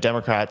like,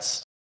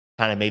 Democrats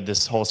kind of made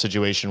this whole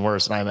situation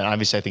worse. And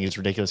obviously I think it's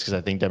ridiculous because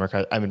I think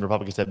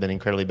Republicans have been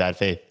incredibly bad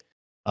faith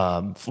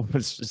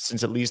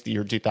since at least the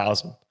year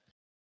 2000.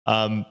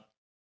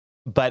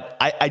 But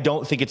I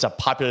don't think it's a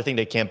popular thing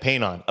to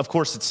campaign on. Of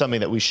course, it's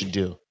something that we should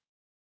do.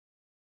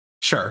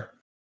 Sure.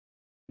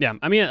 Yeah,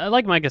 I mean,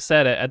 like Micah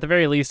said, at the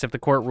very least, if the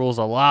court rules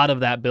a lot of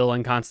that bill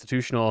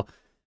unconstitutional,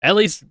 at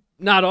least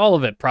not all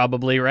of it,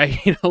 probably, right?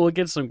 We'll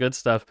get some good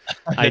stuff.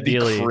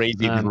 Ideally, be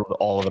crazy if you ruled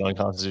all of it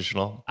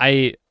unconstitutional.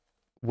 I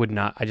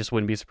just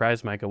wouldn't be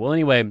surprised, Micah. Well,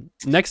 anyway,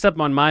 next up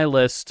on my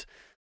list,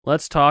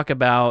 let's talk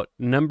about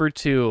number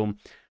 2.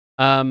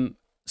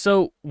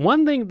 So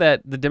one thing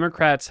that the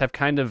Democrats have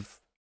kind of,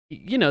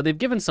 they've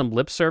given some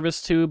lip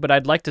service to, but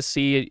I'd like to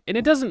see, and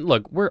it doesn't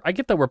look, I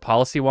get that we're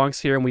policy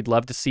wonks here and we'd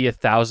love to see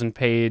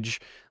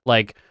 1,000-page,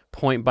 like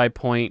point by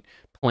point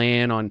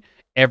plan on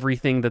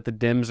everything that the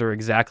Dems are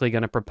exactly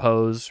going to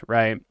propose,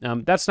 right?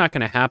 That's not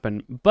going to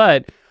happen.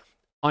 But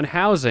on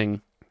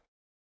housing,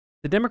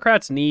 the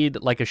Democrats need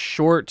like a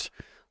short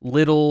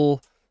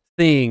little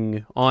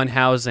thing on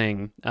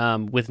housing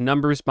with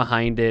numbers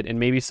behind it and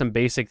maybe some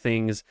basic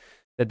things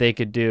that they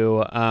could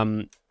do.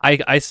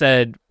 I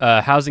said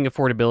housing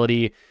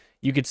affordability,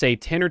 you could say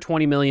 10 or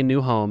 20 million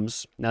new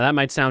homes. Now that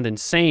might sound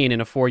insane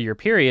in a 4-year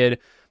period,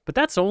 but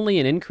that's only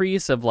an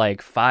increase of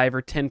like 5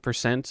 or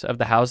 10% of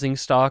the housing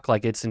stock.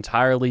 Like, it's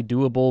entirely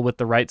doable with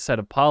the right set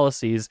of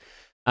policies.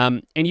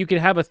 And you could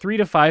have a 3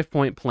 to 5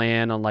 point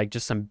plan on like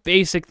just some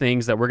basic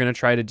things that we're going to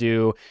try to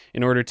do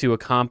in order to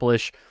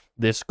accomplish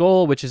this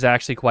goal, which is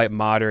actually quite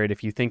moderate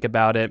if you think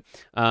about it.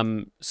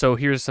 So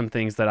here's some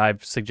things that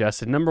I've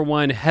suggested. Number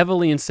 1,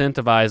 heavily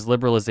incentivize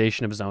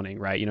liberalization of zoning,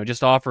 right?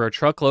 Just offer a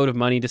truckload of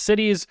money to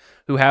cities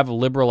who have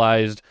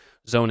liberalized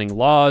zoning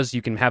laws.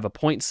 You can have a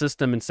point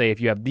system and say, if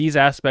you have these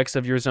aspects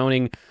of your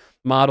zoning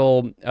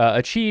model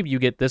achieved, you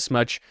get this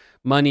much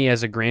money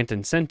as a grant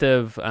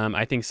incentive.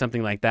 I think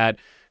something like that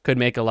could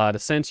make a lot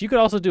of sense. You could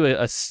also do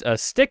a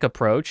stick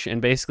approach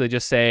and basically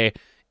just say,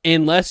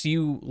 unless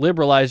you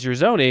liberalize your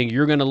zoning,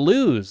 you're going to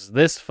lose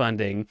this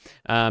funding.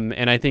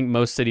 And I think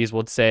most cities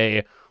would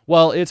say,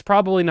 well, it's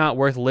probably not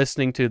worth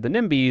listening to the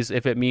NIMBYs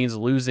if it means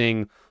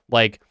losing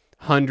like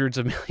hundreds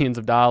of millions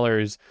of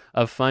dollars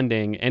of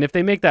funding. And if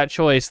they make that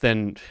choice,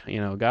 then,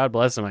 God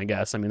bless them, I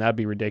guess. I mean, that'd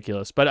be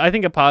ridiculous. But I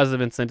think a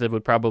positive incentive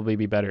would probably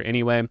be better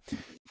anyway.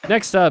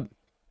 Next up,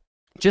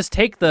 just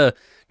take the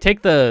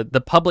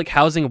public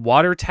housing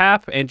water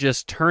tap and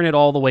just turn it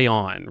all the way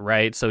on,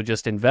 right? So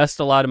just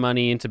invest a lot of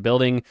money into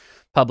building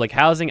public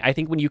housing. I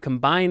think when you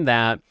combine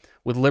that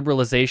with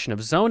liberalization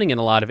of zoning in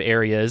a lot of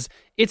areas,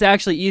 it's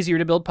actually easier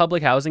to build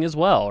public housing as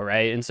well,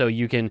 right? And so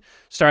you can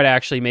start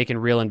actually making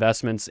real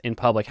investments in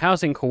public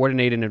housing,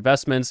 coordinated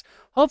investments,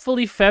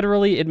 hopefully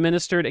federally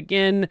administered.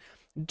 Again,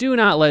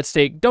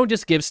 don't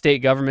just give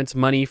state governments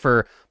money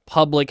for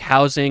public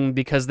housing,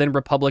 because then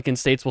Republican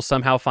states will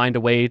somehow find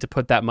a way to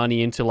put that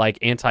money into like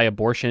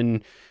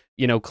anti-abortion,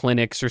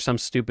 clinics or some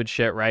stupid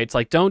shit, right? It's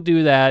like, don't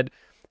do that.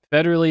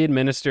 Federally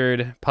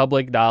administered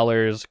public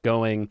dollars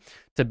going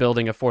to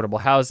building affordable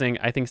housing.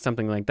 I think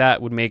something like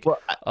that would make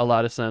a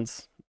lot of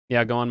sense.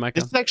 Yeah, go on, Micah.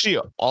 This is actually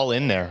all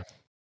in there.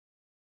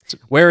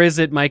 Where is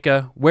it,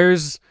 Micah?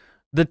 Where's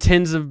the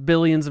tens of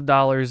billions of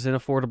dollars in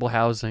affordable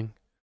housing?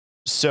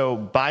 So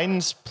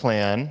Biden's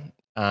plan,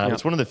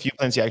 it's one of the few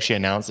plans he actually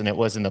announced, and it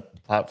was in the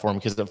platform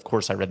because, of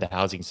course, I read the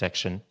housing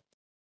section.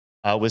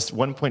 was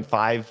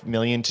 1.5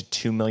 million to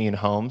 2 million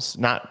homes,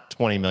 not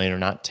 20 million or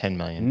not 10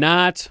 million.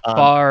 Not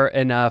far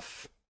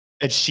enough.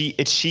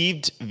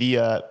 Achieved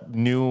via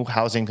new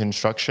housing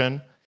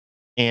construction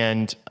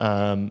and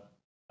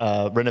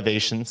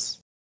renovations.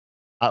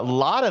 A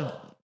lot of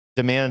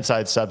demand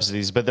side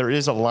subsidies, but there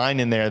is a line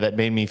in there that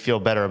made me feel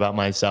better about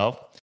myself,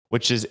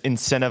 which is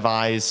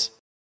incentivize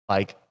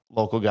like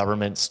local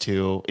governments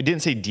to, it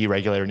didn't say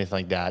deregulate or anything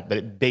like that, but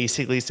it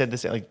basically said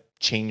this, like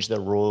change the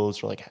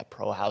rules or like have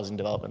pro housing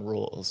development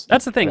rules.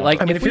 That's the thing.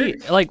 Like, I mean, if we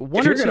like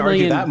 1 or 2 argue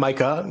million, that,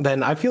 Micah,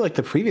 then I feel like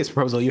the previous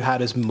proposal you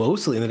had is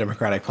mostly in the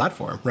Democratic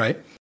platform, right?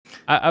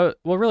 well,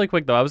 really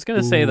quick though, I was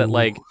going to say that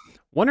like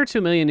 1 or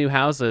 2 million new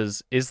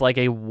houses is like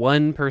a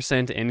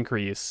 1%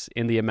 increase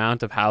in the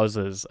amount of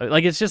houses.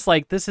 Like, it's just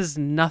like, this is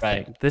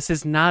nothing. Right. This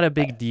is not a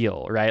big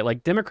deal, right?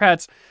 Like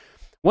Democrats,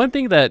 one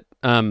thing that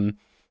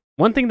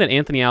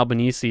Anthony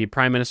Albanese,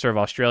 Prime Minister of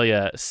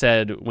Australia,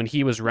 said when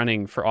he was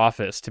running for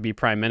office to be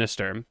Prime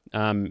Minister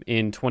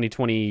in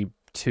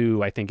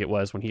 2022, I think it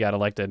was, when he got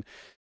elected,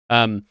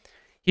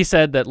 he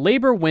said that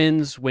Labor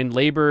wins when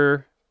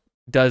Labor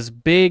does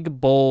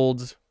big,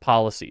 bold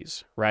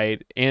policies,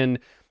 right? And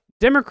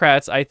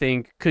Democrats, I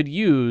think, could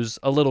use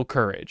a little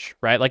courage,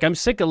 right? Like, I'm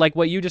sick of like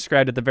what you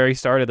described at the very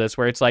start of this,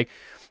 where it's like,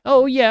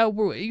 oh yeah,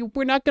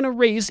 we're not going to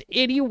raise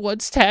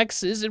anyone's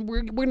taxes, and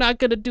we're not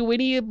going to do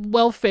any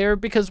welfare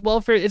because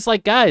welfare. It's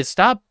like, guys,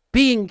 stop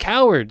being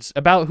cowards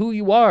about who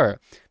you are.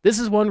 This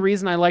is one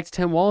reason I liked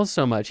Tim Walz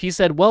so much. He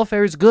said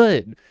welfare is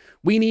good.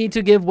 We need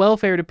to give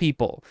welfare to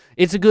people.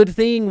 It's a good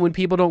thing when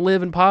people don't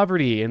live in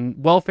poverty,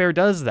 and welfare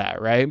does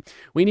that, right?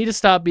 We need to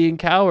stop being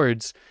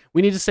cowards.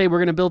 We need to say we're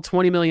going to build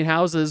 20 million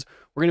houses.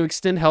 We're going to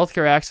extend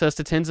healthcare access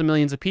to tens of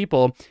millions of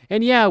people.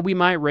 And yeah, we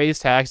might raise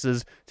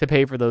taxes to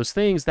pay for those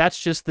things.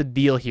 That's just the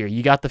deal here.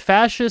 You got the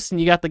fascists and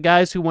you got the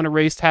guys who want to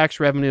raise tax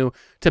revenue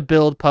to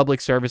build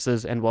public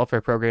services and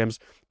welfare programs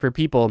for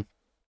people.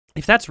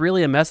 If that's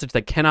really a message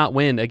that cannot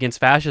win against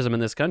fascism in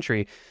this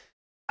country,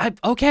 I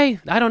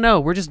don't know.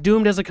 We're just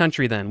doomed as a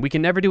country then. We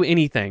can never do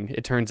anything,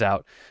 it turns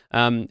out.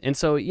 And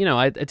so, you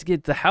know, to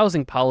get the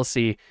housing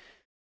policy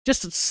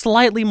just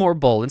slightly more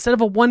bold. Instead of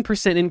a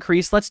 1%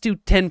 increase, let's do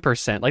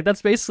 10%. Like,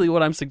 that's basically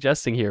what I'm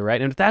suggesting here,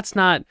 right? And if that's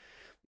not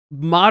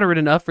moderate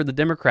enough for the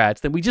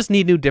Democrats, then we just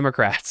need new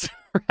Democrats,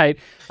 right?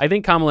 I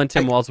think Kamala and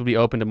Tim Walz would be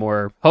open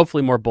to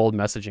hopefully more bold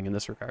messaging in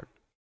this regard.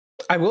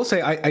 I will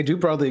say I do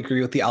broadly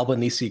agree with the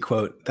Albanese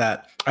quote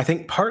that I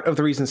think part of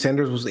the reason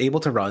Sanders was able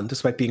to run,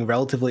 despite being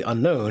relatively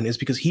unknown, is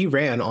because he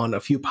ran on a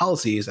few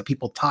policies that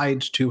people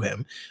tied to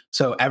him.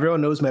 So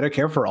everyone knows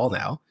Medicare for all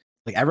now.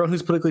 Like, everyone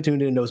who's politically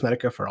tuned in knows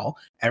Medicare for all.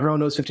 Everyone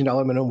knows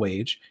 $15 minimum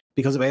wage.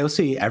 Because of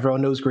AOC,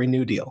 everyone knows Green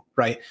New Deal,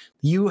 right?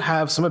 You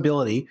have some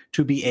ability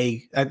to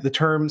be the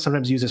term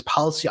sometimes used as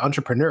policy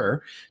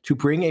entrepreneur, to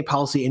bring a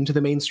policy into the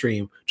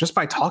mainstream just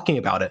by talking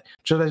about it,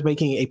 just by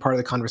making it a part of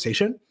the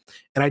conversation.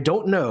 And I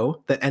don't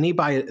know that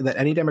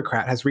any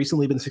Democrat has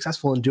recently been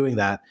successful in doing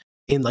that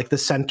in like the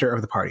center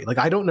of the party. Like,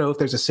 I don't know if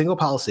there's a single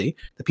policy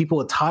that people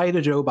would tie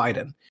to Joe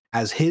Biden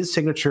as his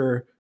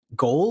signature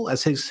goal,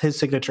 as his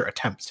signature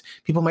attempts.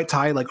 People might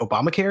tie like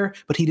Obamacare,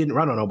 but he didn't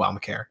run on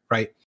Obamacare,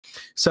 right?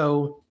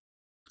 So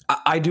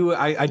I do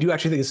actually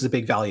think this is a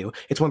big value.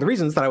 It's one of the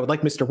reasons that I would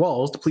like Mr.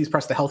 Walz to please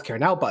press the Healthcare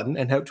Now button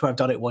and to have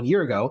done it 1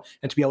 year ago,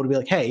 and to be able to be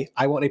like, hey,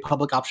 I want a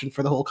public option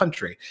for the whole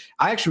country.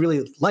 I actually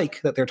really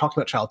like that they're talking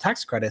about child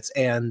tax credits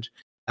and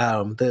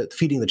the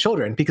feeding the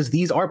children, because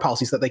these are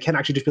policies that they can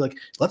actually just be like,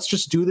 let's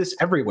just do this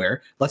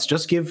everywhere. Let's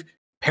just give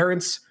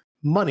parents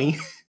money.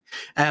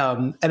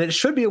 And it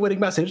should be a winning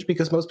message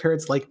because most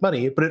parents like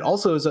money, but it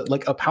also is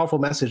a powerful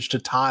message to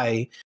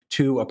tie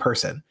to a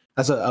person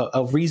as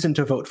a reason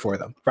to vote for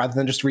them, rather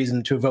than just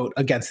reason to vote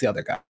against the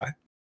other guy.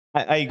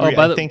 I agree.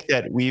 I think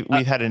that we've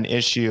had an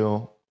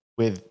issue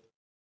with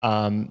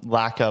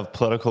lack of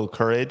political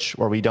courage,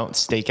 where we don't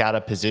stake out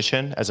a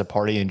position as a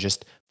party and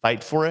just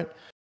fight for it.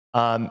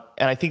 And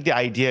I think the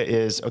idea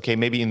is, okay,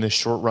 maybe in the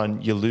short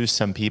run, you lose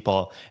some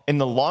people. In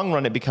the long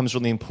run, it becomes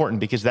really important,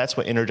 because that's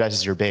what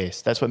energizes your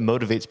base. That's what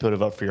motivates people to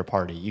vote for your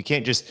party. You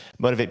can't just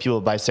motivate people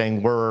by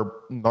saying we're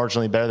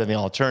marginally better than the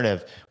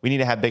alternative. We need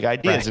to have big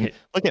ideas. Right. And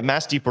look at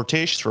mass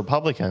deportations for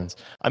Republicans.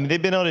 I mean,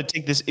 they've been able to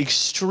take this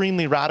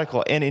extremely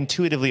radical and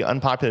intuitively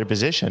unpopular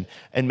position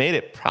and made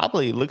it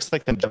probably looks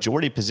like the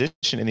majority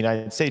position in the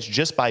United States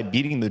just by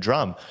beating the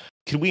drum.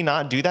 Could we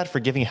not do that for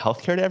giving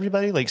healthcare to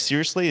everybody? Like,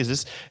 seriously, is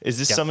this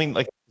something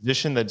like a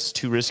position that's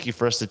too risky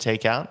for us to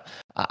take out?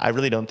 I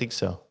really don't think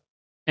so.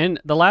 And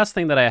the last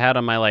thing that I had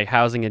on my like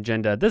housing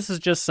agenda, this is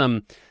just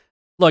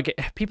look,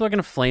 people are going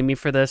to flame me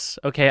for this.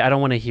 Okay, I don't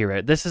want to hear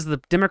it. This is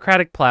the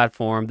Democratic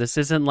platform. This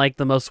isn't like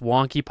the most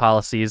wonky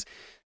policies.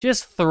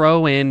 Just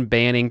throw in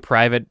banning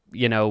private,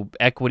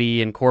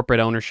 equity and corporate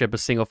ownership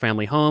of single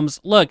family homes.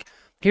 Look,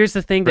 here's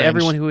the thing to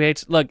everyone who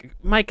hates. Look,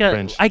 Micah,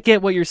 cringe. I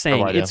get what you're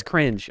saying. It's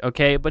cringe,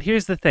 okay? But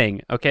here's the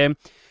thing, okay?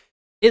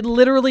 It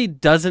literally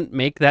doesn't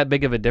make that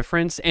big of a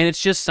difference, and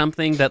it's just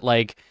something that,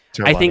 like,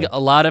 I think a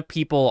lot of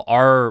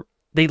people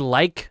they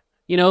like,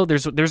 You know,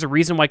 there's a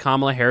reason why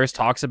Kamala Harris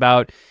talks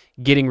about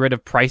getting rid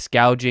of price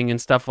gouging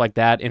and stuff like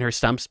that in her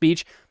stump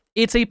speech.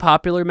 It's a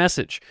popular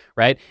message,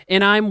 right?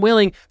 And I'm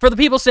willing, for the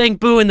people saying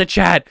boo in the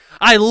chat,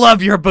 I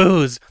love your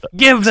boos.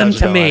 Give them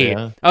to me,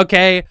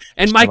 okay?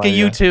 And Micah,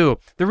 you too.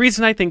 The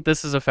reason I think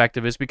this is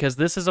effective is because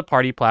this is a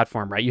party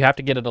platform, right? You have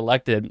to get it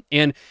elected.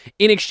 And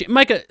in exchange,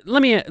 Micah,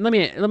 let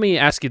me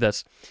ask you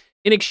this.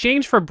 In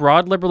exchange for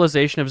broad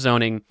liberalization of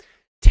zoning,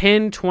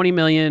 10, 20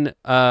 million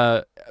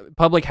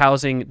public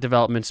housing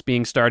developments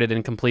being started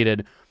and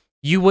completed,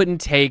 you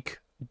wouldn't take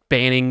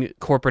banning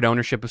corporate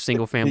ownership of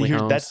single-family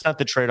homes. That's not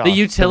the trade-off. The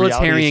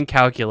utilitarian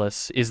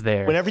calculus is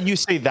there. Whenever you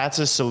say that's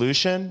a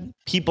solution,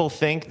 people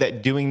think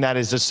that doing that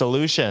is a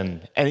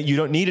solution, and you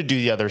don't need to do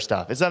the other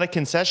stuff. It's not a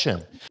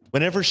concession.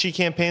 Whenever she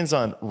campaigns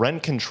on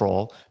rent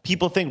control,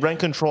 people think rent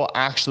control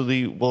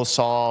actually will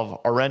solve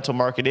our rental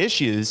market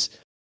issues,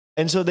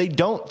 and so they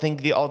don't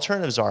think the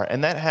alternatives are,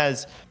 and that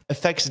has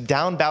effects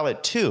down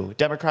ballot too.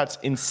 Democrats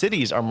in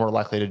cities are more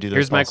likely to do those.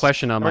 Here's my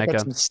question, Democrats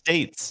Micah. in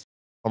states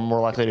are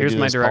more likely to Here's do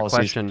my those direct policies.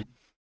 question.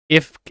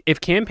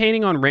 If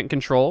campaigning on rent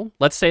control,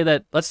 let's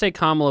say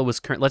Kamala was,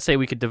 let's say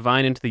we could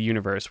divine into the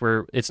universe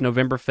where it's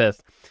November 5th.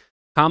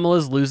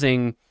 Kamala's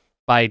losing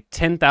by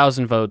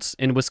 10,000 votes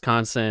in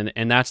Wisconsin,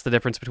 and that's the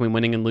difference between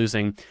winning and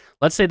losing.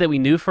 Let's say that we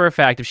knew for a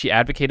fact if she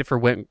advocated for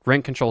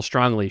rent control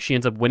strongly, she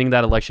ends up winning the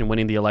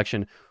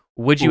election.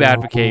 Would you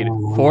advocate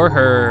for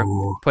her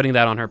putting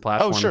that on her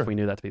platform if we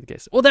knew that to be the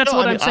case? Well, that's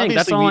what I'm saying.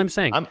 That's all I'm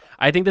saying.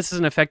 I think this is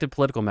an effective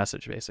political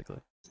message, basically.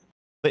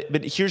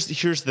 But here's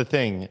the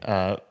thing,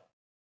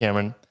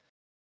 Cameron.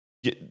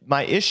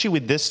 My issue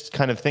with this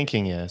kind of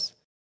thinking is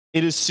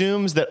it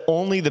assumes that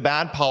only the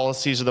bad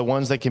policies are the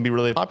ones that can be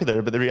really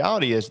popular. But the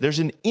reality is there's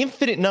an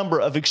infinite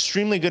number of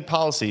extremely good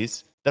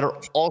policies that are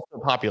also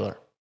popular.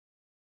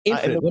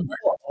 Infinite number.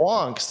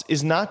 Wonks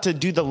is not to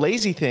do the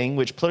lazy thing,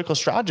 which political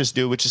strategists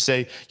do, which is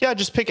say, yeah,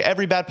 just pick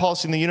every bad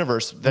policy in the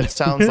universe that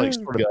sounds like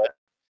sort of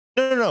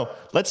good. No.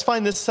 Let's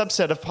find this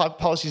subset of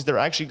policies that are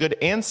actually good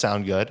and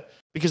sound good.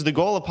 Because the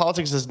goal of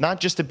politics is not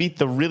just to beat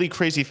the really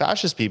crazy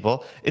fascist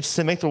people, it's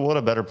to make the world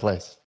a better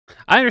place.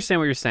 I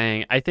understand what you're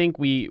saying. I think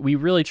we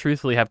really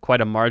truthfully have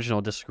quite a marginal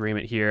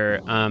disagreement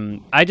here.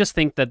 I just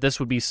think that this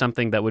would be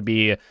something that would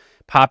be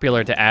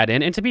popular to add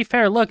in. And to be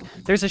fair, look,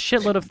 there's a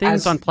shitload of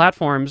things on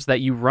platforms that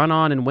you run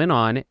on and win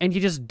on, and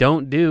you just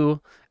don't do,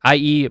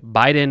 i.e.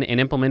 Biden and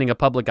implementing a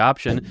public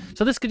option.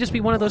 So this could just be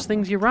one of those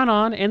things you run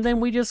on, and then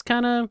we just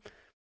kind of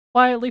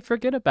quietly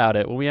forget about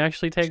it when we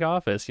actually take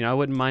office. You know, I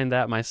wouldn't mind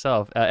that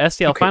myself.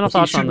 STL, final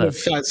thoughts on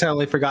this? I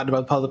sadly forgotten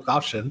about the public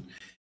option.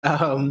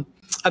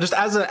 Just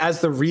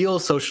as the real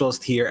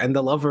socialist here and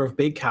the lover of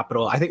big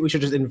capital, I think we should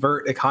just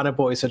invert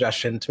Econoboy's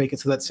suggestion to make it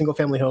so that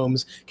single-family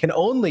homes can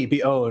only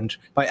be owned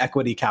by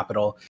equity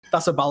capital,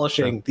 thus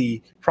abolishing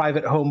the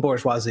private home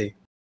bourgeoisie.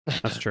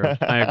 That's true.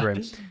 I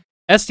agree.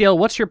 STL,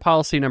 what's your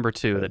policy number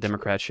 2 that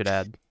Democrats should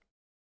add?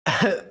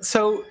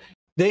 So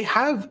they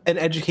have an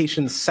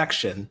education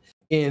section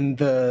in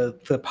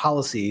the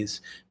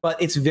policies,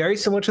 but it's very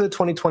similar to the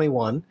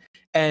 2021,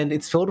 and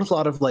it's filled with a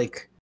lot of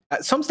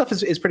some stuff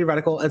is pretty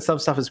radical and some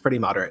stuff is pretty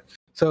moderate.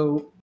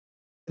 So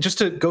just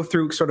to go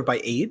through sort of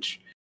by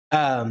age,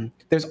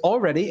 there's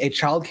already a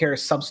childcare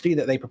subsidy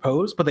that they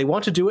propose, but they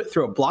want to do it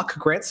through a block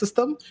grant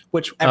system,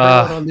 which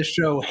everyone on this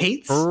show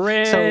hates.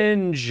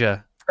 Cringe. So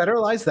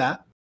federalize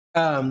that.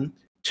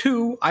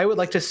 2, I would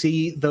like to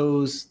see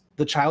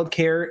the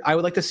childcare, I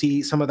would like to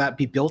see some of that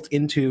be built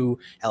into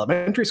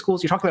elementary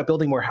schools. You're talking about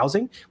building more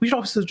housing. We should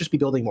also just be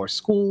building more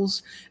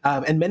schools.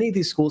 And many of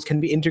these schools can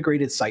be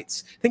integrated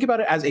sites. Think about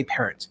it as a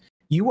parent.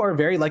 You are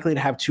very likely to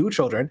have 2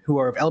 children who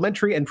are of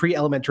elementary and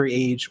pre-elementary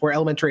age, or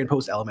elementary and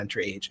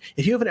post-elementary age.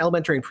 If you have an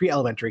elementary and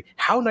pre-elementary,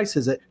 how nice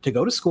is it to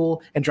go to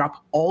school and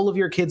drop all of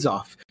your kids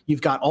off?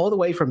 You've got all the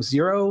way from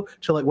 0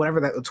 to whatever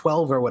that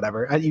 12 or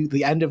whatever, at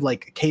the end of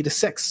K to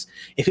 6.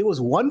 If it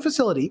was one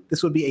facility,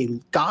 this would be a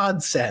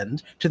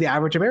godsend to the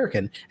average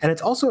American. And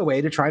it's also a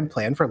way to try and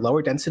plan for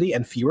lower density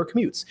and fewer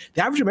commutes.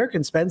 The average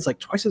American spends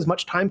twice as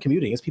much time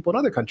commuting as people in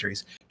other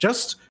countries.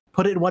 Just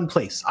put it in one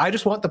place. I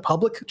just want the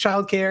public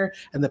childcare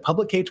and the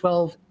public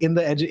K-12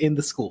 in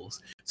the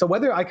schools. So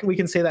whether we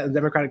can say that in the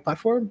Democratic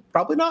platform,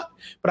 probably not.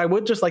 But I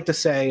would just like to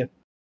say,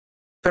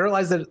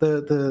 federalize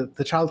the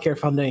childcare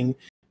funding.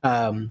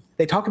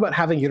 They talk about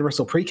having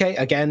universal pre-K.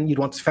 Again, you'd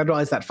want to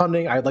federalize that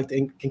funding. I'd like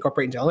to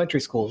incorporate into elementary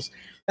schools.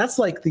 That's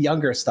the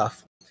younger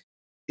stuff.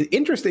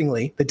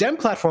 Interestingly, the Dem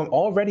platform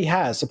already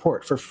has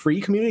support for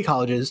free community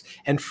colleges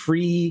and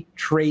free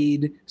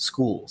trade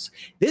schools.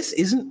 This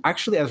isn't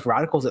actually as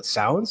radical as it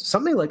sounds.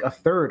 Something like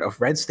 1/3 of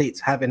red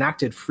states have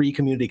enacted free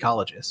community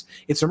colleges.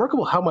 It's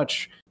remarkable how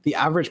much the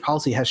average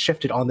policy has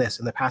shifted on this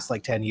in the past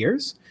 10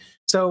 years.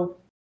 So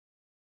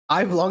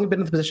I've long been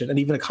in the position, and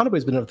even Economy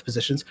has been in the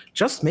positions,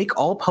 just make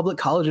all public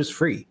colleges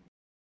free.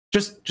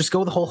 Just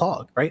go the whole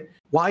hog, right?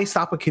 Why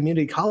stop with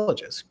community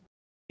colleges?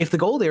 If the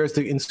goal there is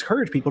to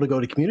encourage people to go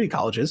to community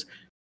colleges,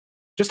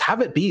 just have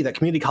it be that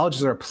community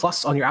colleges are a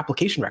plus on your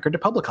application record to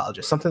public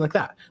colleges, something like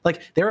that.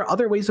 There are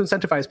other ways to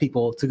incentivize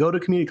people to go to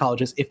community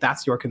colleges if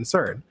that's your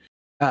concern.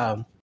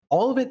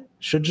 all of it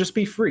should just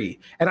be free.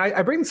 And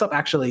I bring this up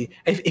actually,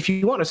 if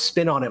you want to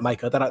spin on it,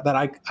 Micah, that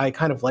I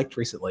kind of liked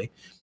recently.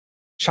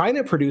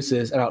 China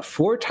produces about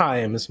 4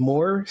 times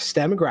more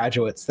STEM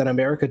graduates than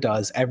America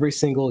does every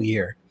single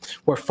year.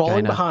 We're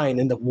falling behind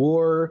in the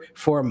war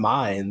for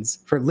minds,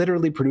 for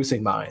literally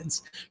producing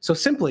minds. So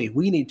simply,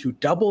 we need to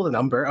double the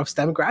number of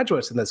STEM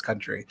graduates in this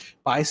country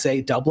by,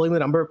 say, doubling the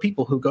number of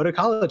people who go to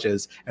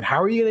colleges. And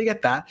how are you going to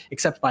get that?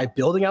 Except by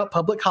building out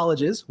public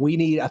colleges. We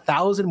need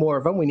 1,000 more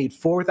of them. We need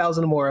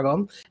 4,000 more of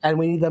them. And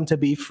we need them to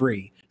be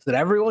free, so that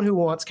everyone who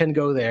wants can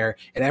go there,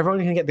 and everyone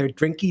can get their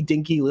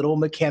drinky-dinky little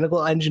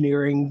mechanical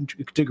engineering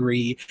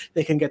degree.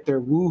 They can get their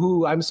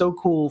woohoo, I'm so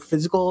cool,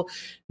 physical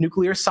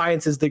nuclear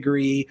sciences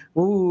degree.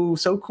 Ooh,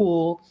 so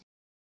cool.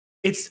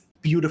 It's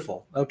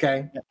beautiful,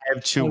 okay? I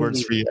have 2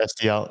 words for you,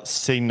 SDL,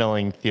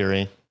 signaling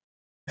theory.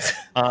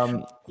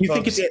 You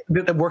think it's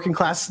the working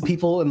class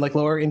people and like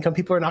lower income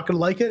people are not going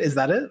to like it? Is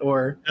that it?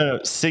 Or no,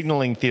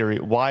 signaling theory.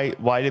 Why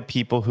do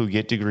people who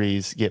get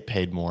degrees get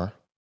paid more?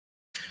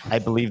 I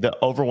believe that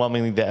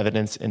overwhelmingly the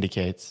evidence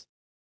indicates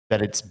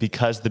that it's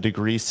because the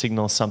degree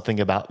signals something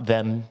about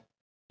them.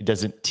 It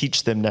doesn't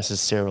teach them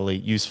necessarily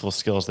useful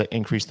skills that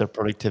increase their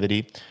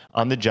productivity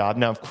on the job.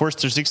 Now, of course,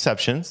 there's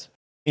exceptions.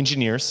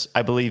 Engineers,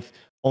 I believe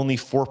only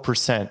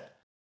 4%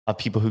 of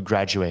people who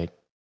graduate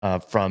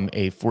from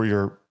a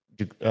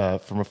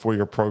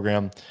four-year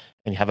program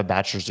and have a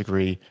bachelor's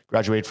degree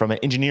graduate from an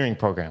engineering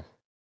program.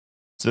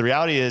 So the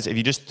reality is, if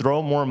you just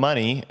throw more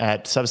money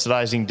at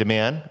subsidizing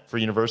demand for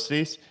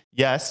universities,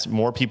 yes,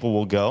 more people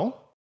will go.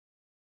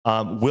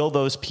 Will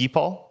those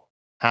people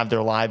have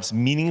their lives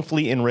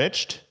meaningfully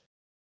enriched?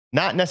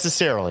 Not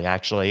necessarily,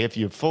 actually. If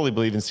you fully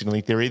believe in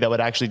signaling theory, that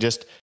would actually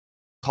just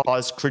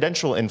cause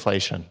credential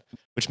inflation,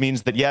 which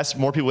means that, yes,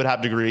 more people would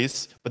have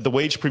degrees, but the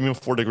wage premium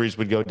for degrees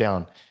would go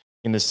down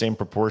in the same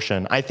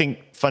proportion. I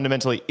think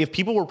fundamentally, if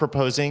people were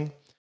proposing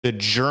the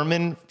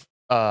German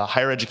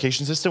higher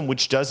education system,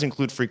 which does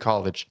include free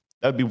college,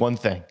 that would be one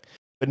thing.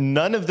 But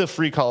none of the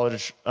free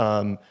college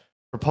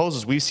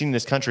proposals we've seen in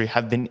this country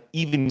have been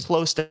even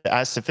close to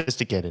as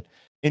sophisticated.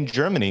 In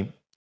Germany,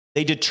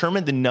 they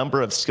determine the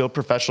number of skilled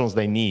professionals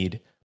they need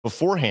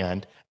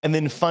beforehand and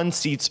then fund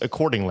seats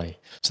accordingly.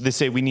 So they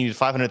say we need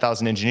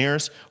 500,000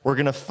 engineers. We're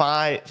going to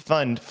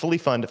fully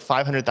fund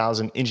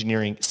 500,000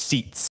 engineering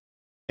seats.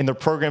 And their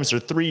programs are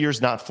 3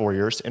 years, not 4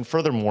 years. And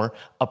furthermore,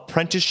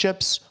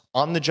 apprenticeships,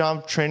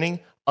 on-the-job training,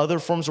 other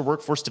forms of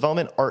workforce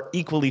development are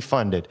equally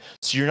funded.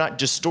 So you're not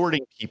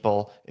distorting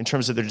people in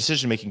terms of their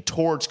decision-making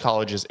towards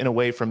colleges in a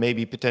way from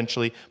maybe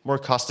potentially more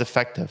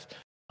cost-effective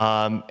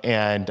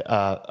and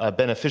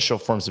beneficial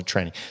forms of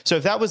training. So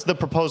if that was the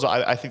proposal,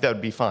 I think that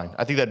would be fine.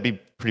 I think that'd be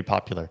pretty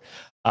popular.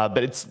 But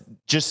it's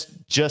just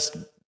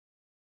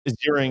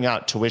zeroing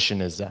out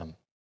tuition is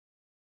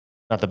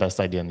not the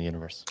best idea in the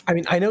universe. I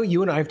mean, I know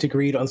you and I have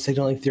agreed on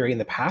signaling theory in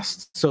the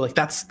past, so like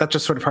that's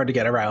just sort of hard to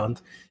get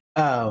around.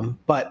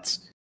 But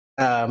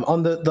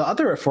on the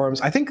other reforms,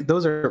 I think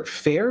those are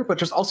fair, but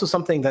just also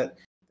something that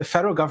the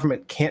federal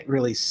government can't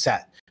really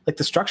set. Like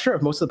the structure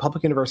of most of the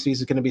public universities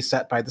is going to be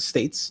set by the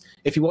states.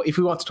 If we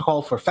want to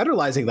call for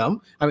federalizing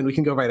them, I mean, we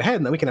can go right ahead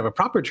and then we can have a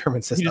proper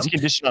German system. You just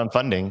condition on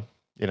funding,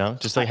 you know,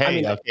 just like, hey, I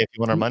mean, okay, if you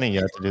want our money,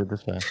 you have to do it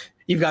this way.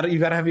 You've got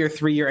to have your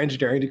 3-year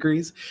engineering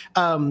degrees.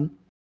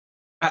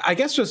 I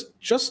guess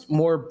just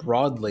more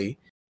broadly,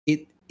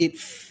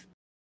 it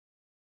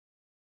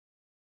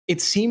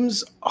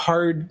seems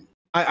hard.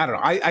 I don't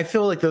know. I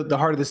feel like the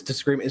heart of this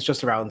disagreement is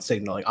just around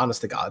signaling,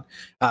 honest to God.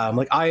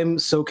 Like I am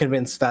so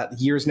convinced that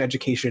years in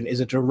education is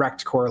a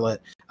direct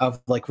correlate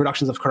of like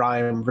reductions of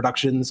crime,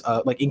 reductions,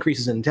 like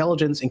increases in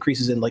intelligence,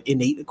 increases in like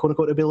innate quote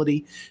unquote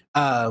ability,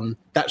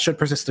 that should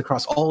persist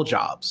across all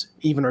jobs,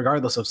 even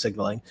regardless of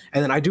signaling.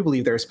 And then I do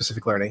believe there is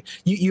specific learning.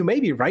 You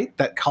may be right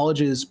that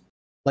colleges,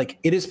 like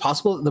it is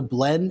possible that the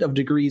blend of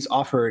degrees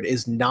offered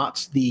is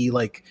not the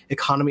like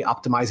economy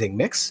optimizing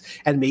mix.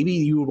 And maybe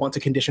you would want to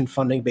condition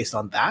funding based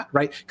on that,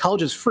 right?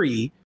 College is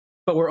free,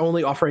 but we're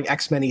only offering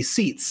X many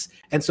seats.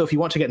 And so if you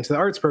want to get into the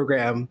arts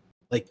program,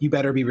 like you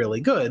better be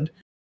really good.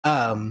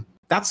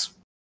 That's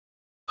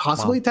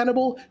possibly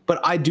tenable, but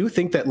I do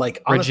think that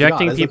like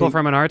rejecting people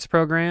from an arts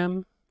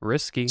program,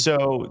 risky.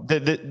 So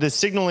the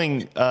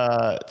signaling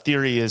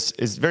theory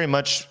is very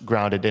much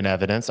grounded in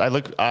evidence.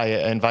 I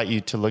invite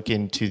you to look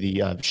into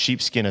the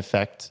sheepskin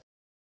effect,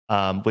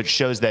 which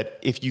shows that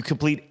if you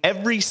complete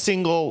every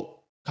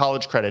single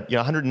college credit,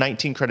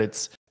 119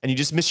 credits, and you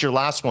just miss your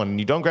last one and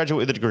you don't graduate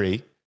with a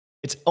degree,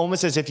 it's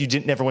almost as if you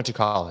never went to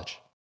college.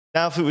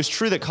 Now, if it was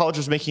true that college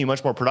was making you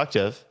much more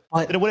productive,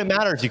 then it wouldn't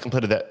matter if you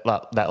completed that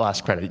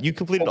last credit. You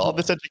completed all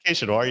this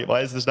education.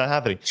 Why is this not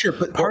happening? Sure,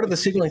 but part of the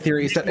signaling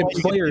theory is that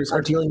employers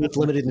are dealing with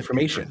limited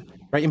information,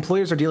 right?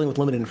 Employers are dealing with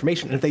limited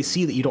information. And if they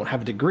see that you don't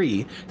have a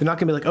degree, they're not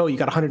going to be like, oh, you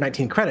got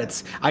 119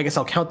 credits. I guess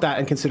I'll count that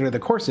and consider the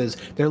courses.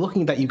 They're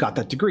looking that you got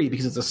that degree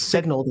because it's a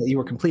signal that you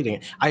were completing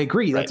it. I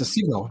agree, that's a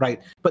signal, right?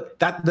 But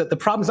the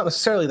problem is not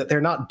necessarily that they're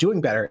not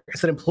doing better.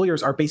 It's that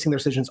employers are basing their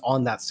decisions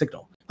on that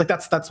signal. Like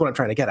that's what I'm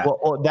trying to get at.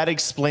 Well, that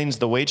explains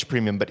the wage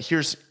premium. But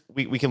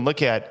we can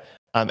look at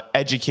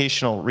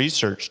educational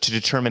research to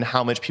determine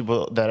how much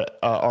people that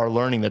are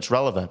learning that's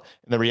relevant.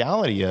 And the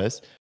reality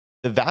is,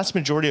 the vast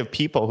majority of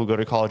people who go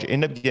to college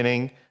end up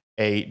getting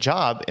a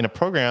job in a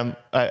program,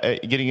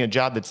 getting a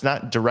job that's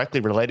not directly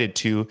related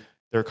to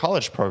their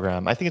college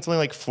program. I think it's only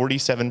like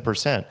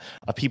 47%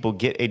 of people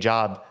get a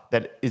job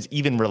that is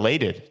even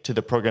related to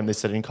the program they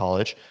studied in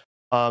college.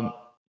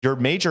 Your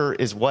major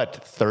is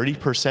what,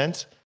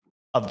 30%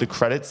 of the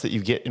credits that you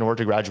get in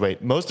order to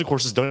graduate. Most of the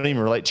courses don't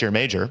even relate to your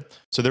major,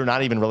 so they're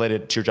not even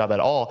related to your job at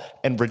all.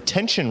 And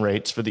retention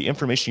rates for the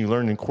information you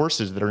learn in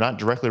courses that are not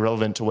directly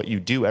relevant to what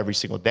you do every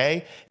single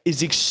day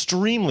is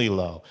extremely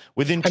low.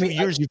 Within 2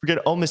 years, you forget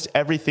almost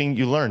everything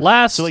you learn.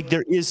 So like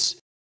there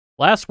is...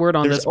 Last word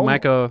on this,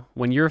 Micah,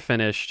 when you're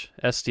finished,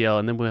 STL,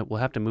 and then we'll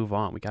have to move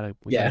on. We gotta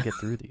get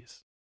through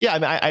these. Yeah, I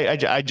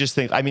mean, I just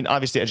think, I mean,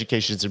 obviously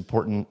education is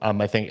important.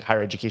 I think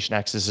higher education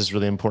access is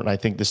really important. I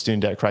think the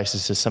student debt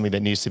crisis is something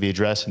that needs to be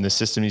addressed and the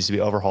system needs to be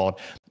overhauled.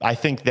 I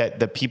think that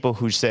the people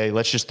who say,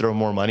 let's just throw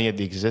more money at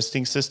the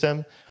existing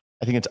system,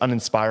 I think it's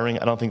uninspiring.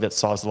 I don't think that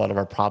solves a lot of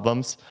our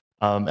problems.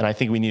 And I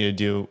think we need to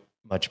do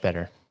much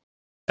better.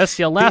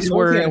 STL, last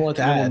word, and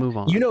we'll move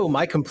on. You know,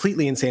 my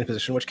completely insane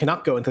position, which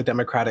cannot go into the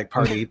Democratic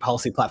Party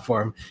policy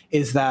platform,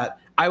 is that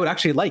I would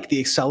actually like the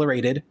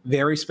accelerated,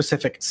 very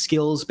specific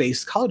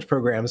skills-based college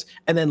programs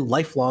and then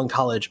lifelong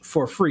college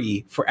for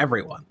free for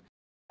everyone.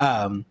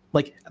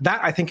 Like that,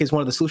 I think, is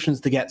one of the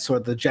solutions to get sort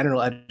of the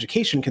general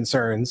education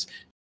concerns.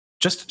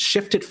 Just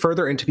shift it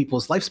further into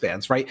people's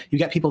lifespans, right? You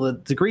get people the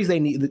degrees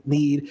they need,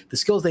 the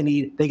skills they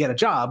need, they get a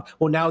job.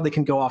 Well, now they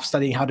can go off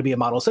studying how to be a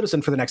model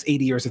citizen for the next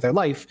 80 years of their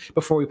life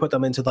before we put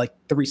them into like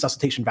the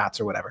resuscitation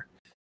vats or whatever.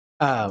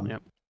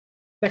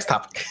 Next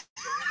topic.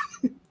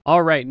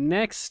 All right,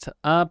 next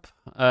up,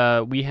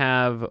 we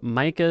have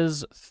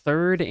Micah's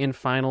third and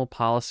final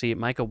policy.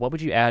 Micah, what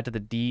would you add to the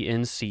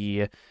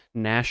DNC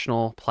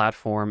national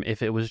platform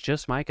if it was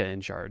just Micah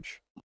in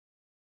charge?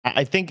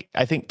 I think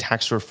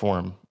tax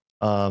reform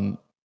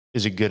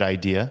is a good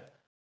idea.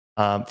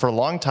 For a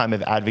long time,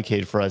 I've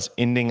advocated for us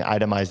ending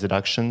itemized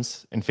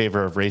deductions in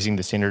favor of raising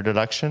the standard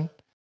deduction.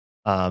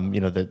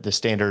 The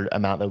standard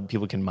amount that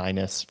people can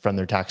minus from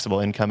their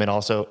taxable income, and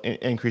also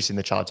increasing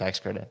the child tax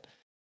credit.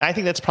 I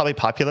think that's probably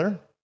popular.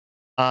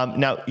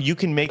 Now, you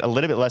can make a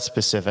little bit less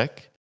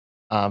specific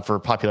for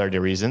popularity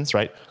reasons,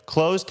 right?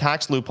 Close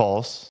tax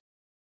loopholes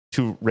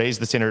to raise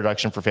the standard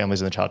deduction for families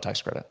in the child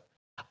tax credit.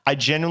 I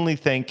genuinely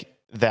think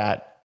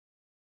that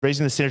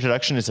raising the standard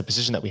deduction is a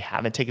position that we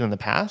haven't taken in the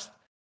past.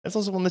 That's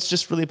also one that's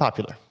just really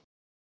popular.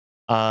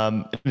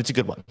 It's a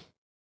good one.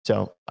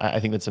 So I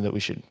think that's something that we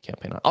should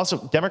campaign on.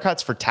 Also,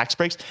 Democrats for tax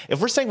breaks.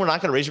 If we're saying we're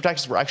not going to raise your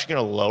taxes, we're actually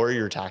going to lower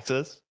your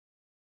taxes.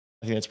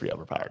 I think that's pretty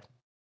overpowered.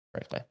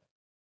 Frankly.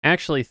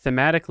 Actually,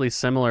 thematically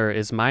similar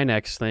is my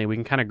next thing. We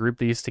can kind of group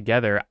these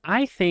together.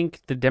 I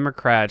think the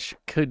Democrats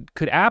could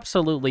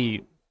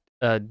absolutely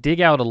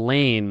dig out a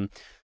lane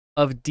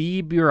of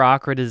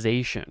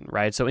debureaucratization,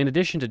 right? So in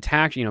addition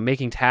to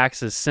making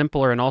taxes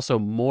simpler and also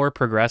more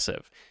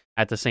progressive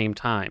at the same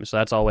time. So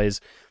that's always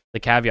the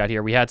caveat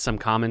here. We had some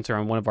commenter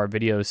on one of our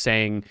videos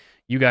saying,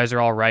 you guys are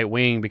all right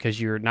wing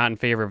because you're not in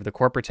favor of the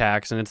corporate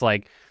tax. And it's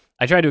like,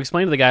 I tried to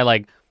explain to the guy,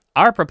 like,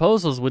 our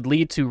proposals would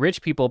lead to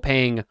rich people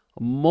paying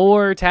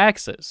more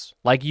taxes.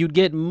 Like, you'd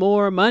get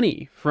more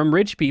money from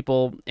rich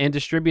people and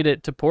distribute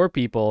it to poor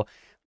people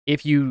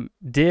if you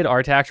did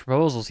our tax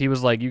proposals. He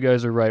was like, you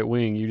guys are right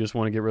wing. You just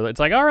want to get rid of it.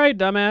 It's like, all right,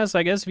 dumbass.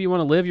 I guess if you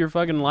want to live your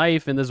fucking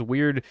life in this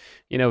weird,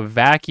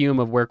 vacuum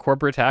of where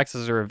corporate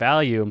taxes are of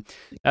value,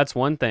 that's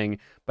one thing.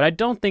 But I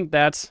don't think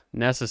that's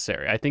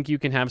necessary. I think you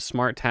can have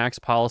smart tax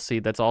policy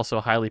that's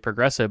also highly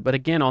progressive. But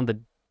again, on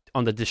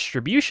the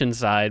distribution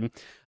side,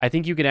 I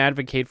think you can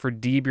advocate for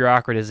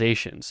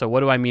debureaucratization. So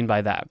what do I mean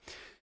by that?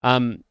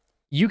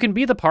 You can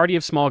be the party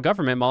of small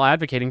government while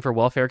advocating for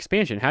welfare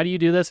expansion. How do you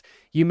do this?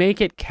 You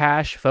make it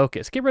cash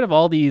focused. Get rid of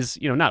all these,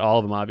 not all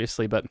of them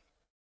obviously, but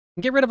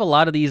get rid of a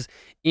lot of these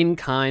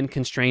in-kind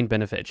constrained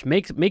benefits.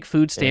 Make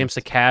food stamps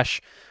a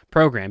cash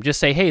program.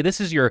 Just say, hey,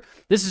 this is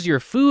your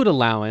food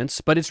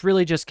allowance, but it's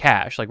really just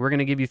cash. Like, we're going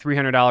to give you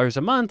 $300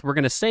 a month. We're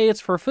going to say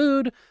it's for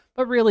food,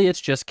 but really it's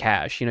just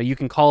cash. You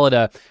can call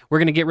it we're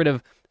going to get rid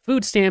of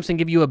food stamps and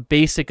give you a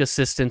basic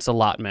assistance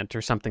allotment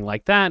or something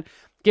like that.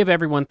 Give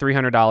everyone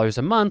 $300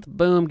 a month.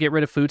 Boom, get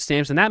rid of food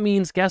stamps. And that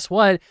means, guess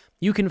what?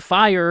 You can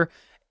fire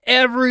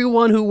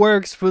everyone who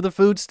works for the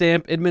food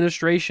stamp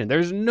administration.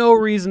 There's no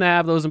reason to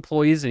have those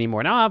employees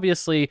anymore. Now,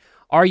 obviously,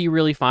 are you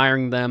really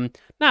firing them?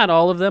 Not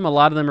all of them. A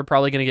lot of them are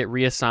probably going to get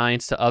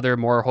reassigned to other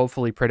more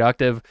hopefully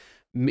productive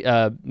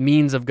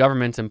means of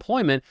government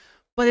employment.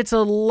 But it's a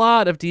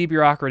lot of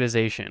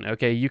debureaucratization,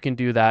 okay? You can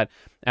do that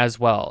as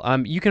well.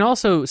 You can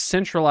also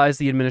centralize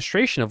the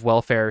administration of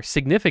welfare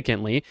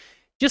significantly.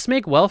 Just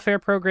make welfare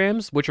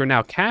programs, which are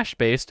now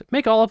cash-based,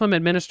 make all of them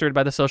administered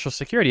by the Social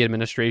Security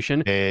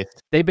Administration.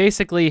 They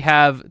basically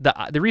have,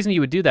 the reason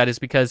you would do that is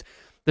because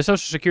the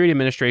Social Security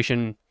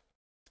Administration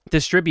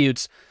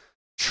distributes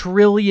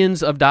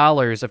trillions of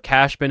dollars of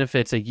cash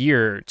benefits a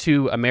year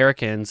to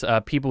Americans,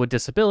 people with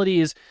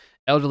disabilities,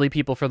 elderly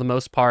people for the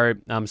most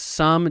part.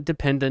 Some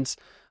dependents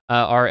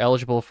are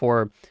eligible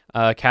for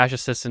cash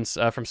assistance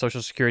from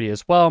Social Security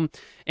as well.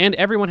 And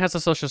everyone has a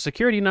Social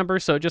Security number,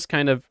 so it just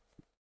kind of,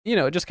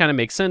 it just kind of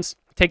makes sense.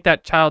 Take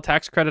that child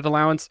tax credit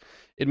allowance,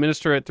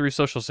 administer it through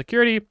Social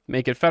Security,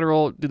 make it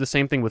federal, do the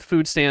same thing with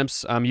food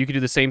stamps. You could do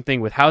the same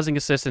thing with housing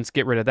assistance,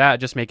 get rid of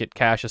that, just make it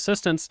cash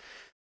assistance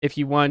if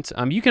you want.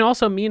 You can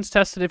also means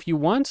test it if you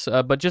want,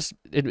 but just,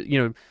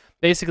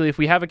 basically, if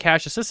we have a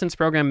cash assistance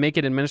program, make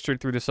it administered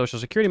through the Social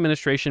Security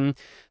Administration.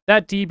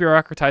 That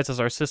debureaucratizes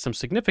our system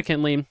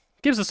significantly,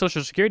 gives the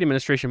Social Security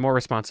Administration more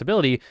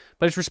responsibility,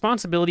 but it's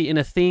responsibility in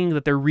a thing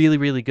that they're really,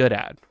 really good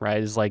at,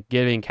 right? Is like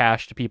giving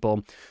cash to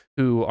people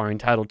who are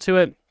entitled to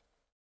it.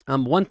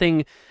 One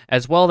thing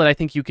as well that I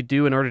think you could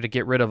do in order to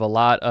get rid of a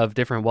lot of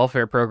different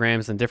welfare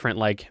programs and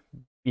different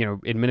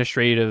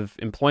administrative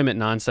employment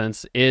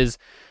nonsense is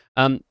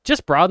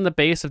just broaden the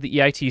base of the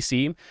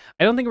EITC.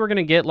 I don't think we're going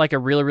to get like a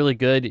really, really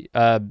good,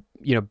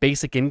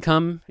 basic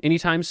income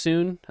anytime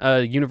soon,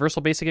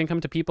 universal basic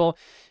income to people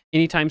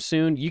anytime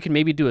soon. You can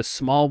maybe do a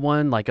small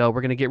one, like, we're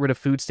going to get rid of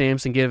food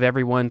stamps and give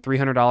everyone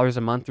 $300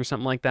 a month or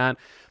something like that.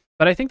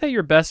 But I think that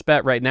your best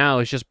bet right now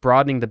is just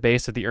broadening the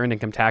base of the earned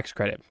income tax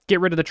credit. Get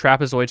rid of the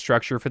trapezoid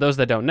structure. For those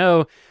that don't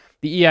know,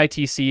 the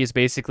EITC is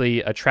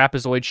basically a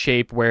trapezoid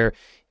shape where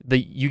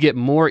you get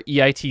more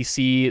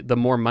EITC the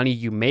more money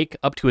you make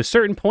up to a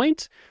certain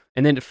point,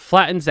 and then it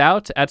flattens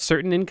out at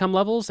certain income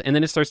levels, and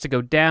then it starts to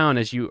go down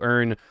as you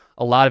earn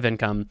a lot of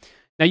income.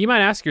 Now, you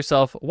might ask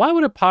yourself, why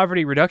would a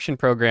poverty reduction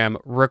program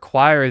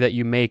require that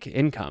you make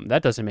income?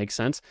 That doesn't make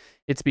sense.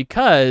 It's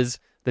because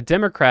the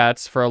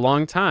Democrats for a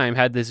long time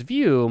had this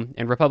view,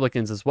 and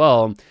Republicans as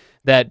well,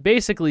 that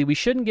basically we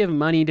shouldn't give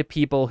money to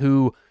people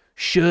who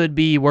should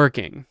be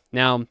working.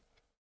 Now,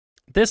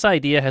 this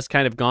idea has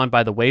kind of gone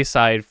by the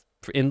wayside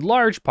in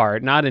large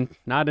part, not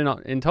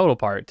in total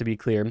part, to be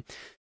clear.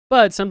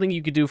 But something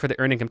you could do for the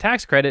earned income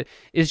tax credit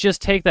is just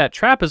take that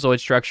trapezoid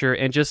structure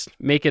and just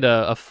make it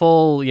a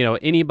full,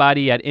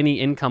 anybody at any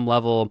income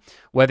level,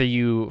 whether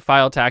you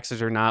file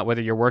taxes or not,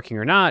 whether you're working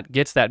or not,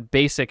 gets that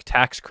basic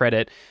tax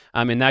credit.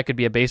 And that could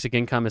be a basic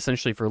income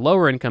essentially for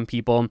lower income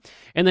people.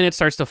 And then it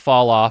starts to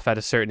fall off at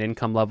a certain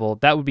income level.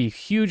 That would be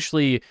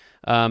hugely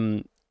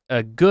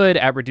good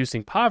at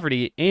reducing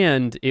poverty,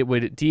 and it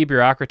would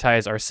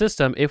debureaucratize our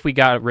system if we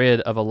got rid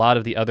of a lot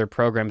of the other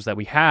programs that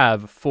we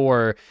have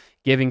for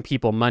giving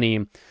people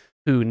money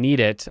who need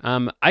it.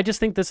 I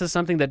just think this is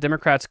something that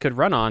Democrats could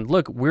run on.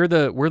 Look, we're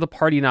the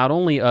party not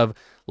only of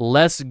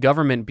less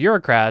government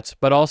bureaucrats,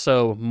 but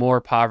also more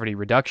poverty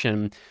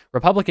reduction.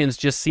 Republicans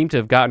just seem to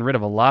have gotten rid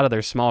of a lot of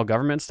their small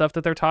government stuff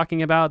that they're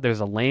talking about. There's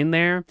a lane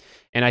there,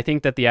 and I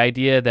think that the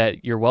idea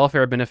that your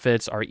welfare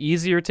benefits are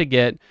easier to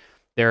get,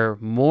 they're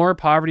more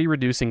poverty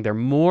reducing, they're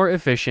more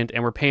efficient,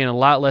 and we're paying a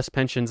lot less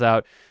pensions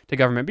out to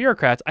government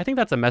bureaucrats. I think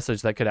that's a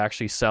message that could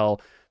actually sell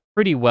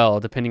pretty well,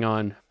 depending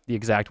on the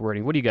exact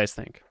wording. What do you guys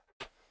think?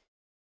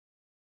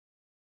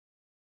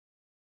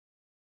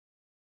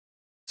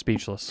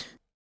 Speechless.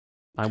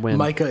 I win.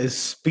 Micah is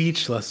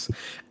speechless.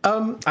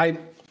 I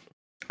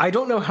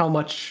don't know how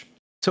much.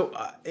 So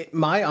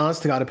my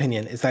honest to God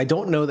opinion is that I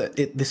don't know that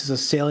this is a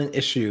salient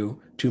issue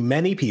to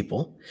many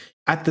people.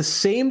 At the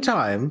same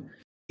time,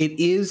 it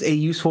is a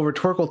useful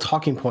rhetorical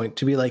talking point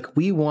to be like,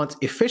 we want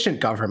efficient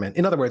government.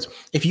 In other words,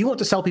 if you want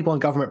to sell people on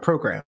government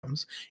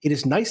programs, it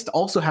is nice to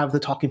also have the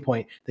talking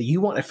point that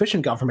you want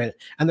efficient government,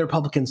 and the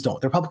Republicans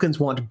don't. The Republicans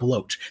want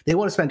bloat. They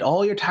want to spend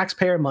all your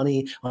taxpayer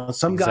money on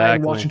some guy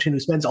in Washington who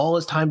spends all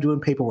his time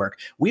doing paperwork.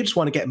 We just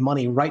want to get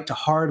money right to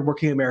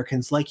hardworking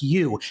Americans like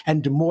you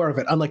and more of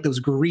it, unlike those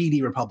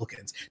greedy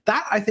Republicans.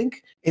 That, I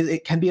think,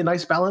 it can be a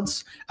nice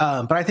balance.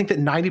 But I think that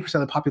 90%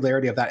 of the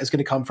popularity of that is going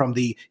to come from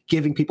the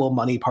giving people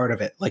money part of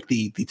it, like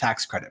the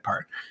tax credit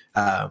part.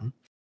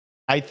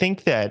 I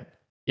think that,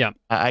 yeah,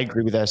 I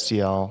agree with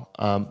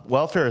STL.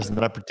 Welfare is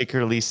not a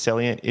particularly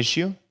salient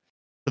issue.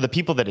 For the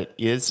people that it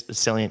is a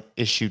salient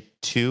issue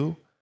to,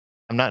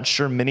 I'm not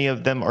sure many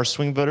of them are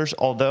swing voters,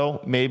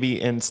 although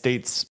maybe in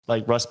states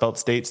like Rust Belt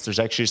states, there's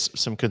actually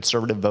some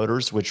conservative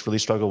voters which really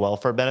struggle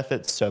welfare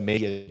benefits. So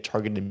maybe a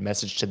targeted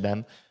message to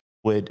them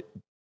would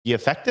be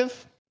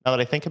effective, now that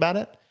I think about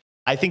it.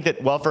 I think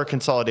that welfare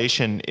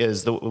consolidation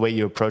is the way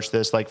you approach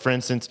this. Like, for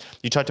instance,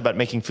 you talked about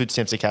making food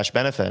stamps a cash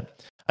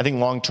benefit. I think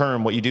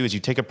long-term, what you do is you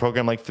take a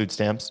program like food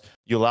stamps,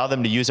 you allow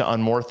them to use it on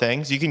more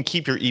things. You can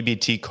keep your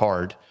EBT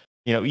card.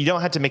 You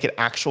don't have to make it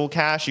actual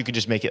cash. You could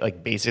just make it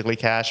like basically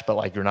cash, but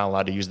like you're not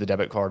allowed to use the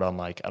debit card on,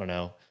 like, I don't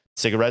know,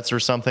 cigarettes or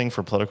something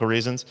for political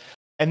reasons.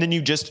 And then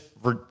you just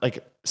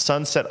like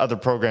sunset other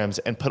programs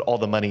and put all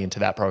the money into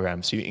that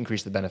program. So you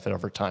increase the benefit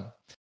over time.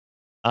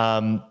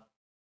 And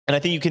I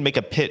think you can make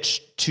a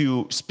pitch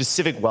to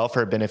specific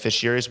welfare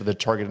beneficiaries with a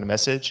targeted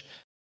message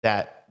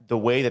that the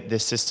way that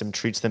this system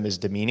treats them is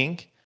demeaning.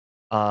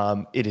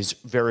 It is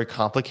very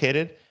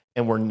complicated,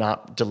 and we're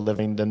not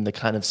delivering them the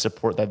kind of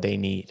support that they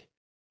need.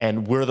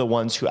 And we're the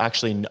ones who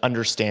actually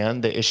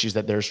understand the issues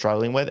that they're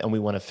struggling with, and we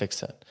want to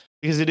fix it.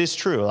 Because it is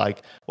true,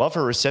 like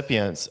welfare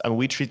recipients, I mean,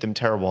 we treat them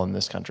terrible in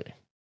this country.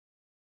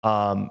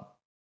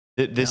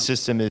 This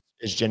system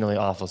is genuinely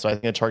awful. So I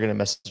think a targeted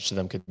message to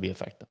them could be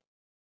effective.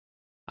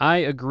 I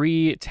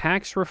agree.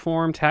 Tax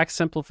reform, tax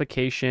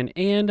simplification,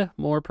 and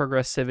more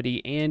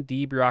progressivity and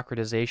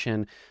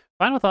debureaucratization.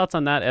 Final thoughts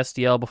on that,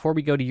 SDL, before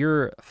we go to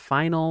your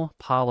final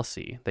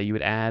policy that you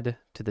would add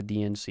to the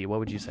DNC. What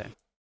would you say?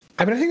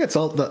 I mean, I think that's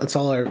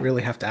all I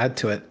really have to add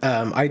to it.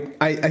 I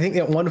think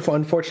that one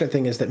unfortunate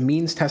thing is that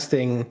means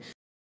testing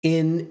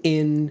in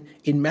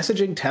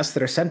messaging tests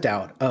that are sent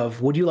out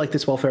of, would you like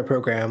this welfare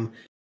program?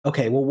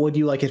 Okay, well, would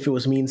you like if it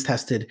was means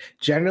tested?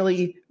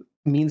 Generally,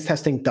 means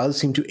testing does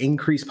seem to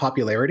increase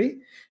popularity.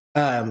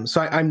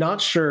 So I'm not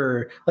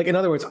sure. Like, in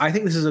other words, I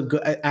think this is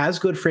as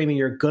good framing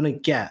you're gonna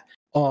get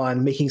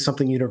on making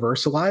something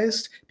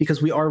universalized,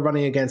 because we are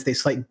running against a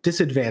slight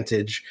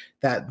disadvantage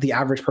that the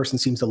average person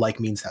seems to like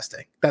means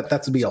testing.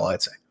 That's be all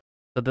I'd say.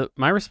 So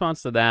my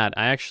response to that,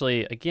 I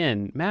actually,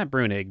 again, Matt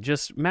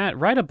Brunig, Matt,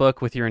 write a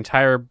book with your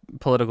entire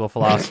political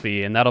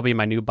philosophy, and that'll be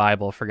my new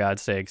Bible, for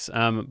God's sakes.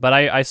 But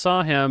I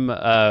saw him,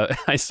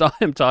 I saw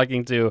him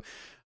talking to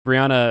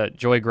Brianna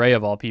Joy Gray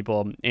of all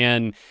people,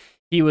 and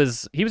he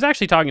was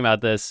actually talking about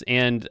this,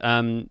 and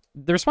the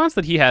response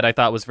that he had, I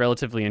thought, was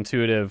relatively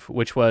intuitive,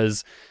 which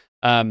was,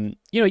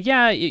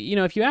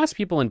 if you ask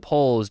people in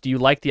polls, do you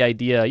like the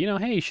idea,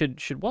 hey,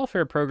 should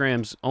welfare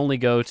programs only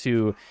go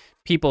to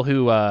people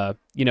who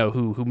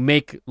who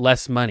make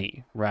less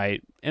money,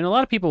 right? And a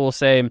lot of people will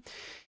say,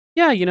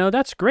 yeah,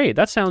 that's great,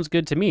 that sounds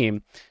good to me.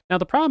 Now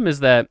the problem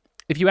is that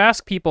if you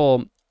ask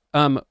people,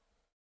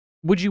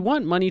 would you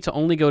want money to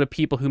only go to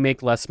people who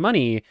make less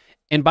money,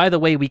 and by the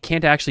way, we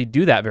can't actually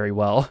do that very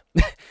well,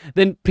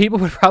 then people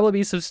would probably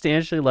be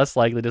substantially less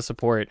likely to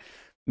support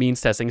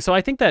means testing. So I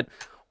think that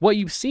what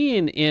you've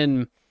seen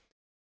in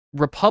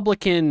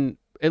Republican,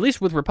 at least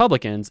with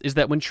Republicans, is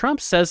that when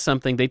Trump says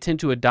something, they tend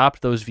to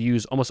adopt those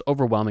views almost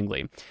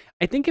overwhelmingly.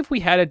 I think if we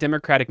had a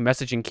Democratic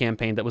messaging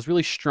campaign that was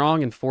really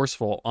strong and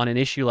forceful on an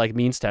issue like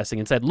means testing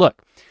and said,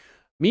 look,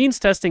 means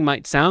testing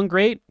might sound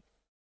great,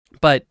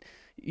 but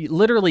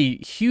literally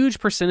huge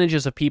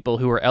percentages of people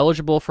who are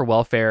eligible for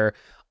welfare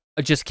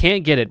just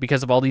can't get it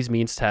because of all these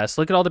means tests.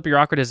 Look at all the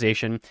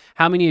bureaucratization.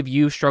 How many of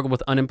you struggle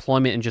with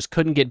unemployment and just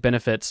couldn't get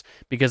benefits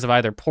because of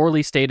either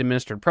poorly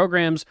state-administered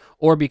programs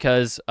or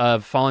because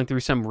of falling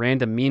through some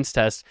random means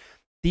test?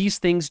 These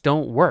things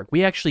don't work.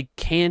 We actually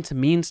can't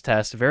means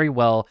test very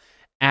well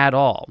at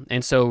all.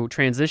 And so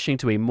transitioning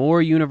to a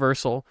more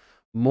universal,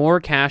 more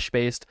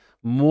cash-based,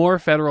 more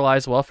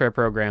federalized welfare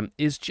program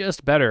is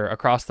just better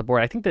across the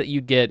board. I think that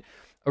you get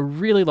a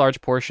really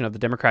large portion of the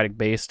Democratic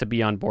base to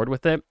be on board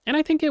with it, and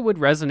I think it would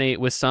resonate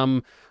with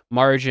some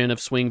margin of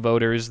swing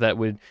voters that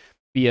would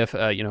be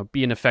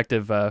an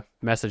effective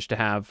message to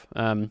have.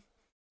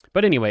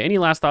 But anyway, any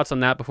last thoughts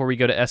on that before we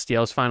go to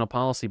SDL's final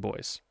policy,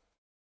 boys?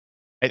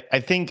 I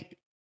think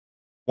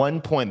one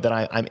point that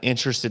I'm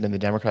interested in the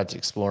Democrats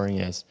exploring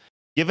is,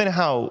 given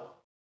how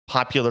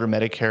popular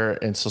Medicare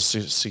and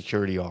Social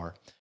Security are,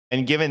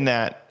 and given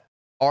that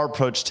our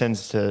approach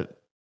tends to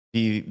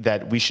be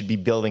that we should be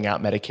building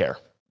out Medicare.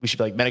 We should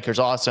be like, Medicare's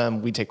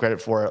awesome, we take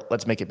credit for it,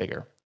 let's make it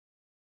bigger.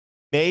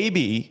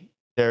 Maybe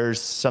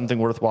there's something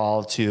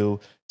worthwhile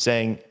to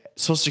saying,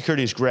 Social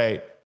Security is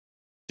great,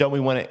 don't we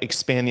want to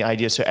expand the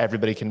idea so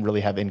everybody can really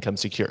have income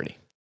security?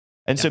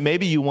 And so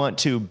maybe you want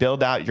to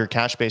build out your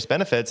cash-based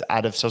benefits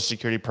out of Social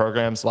Security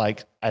programs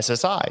like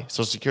SSI,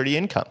 Social Security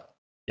income,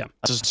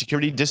 Social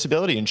Security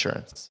disability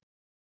insurance.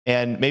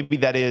 And maybe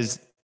that is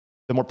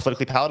the more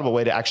politically palatable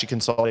way to actually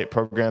consolidate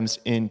programs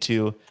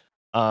into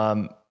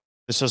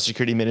the Social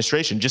Security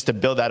Administration, just to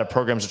build out of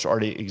programs which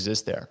already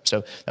exist there.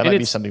 So that might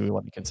be something we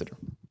want to consider.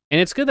 And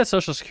it's good that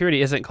Social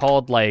Security isn't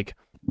called like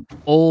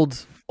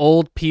old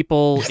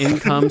people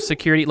income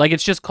security. Like,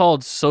 it's just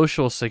called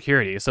Social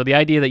Security. So the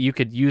idea that you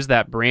could use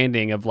that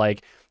branding of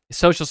like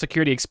Social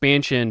Security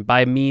expansion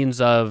by means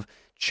of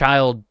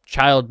child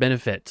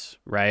benefits,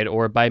 right?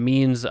 Or by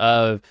means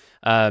of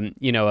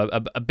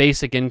a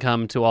basic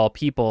income to all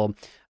people.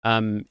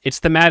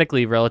 It's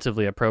thematically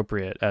relatively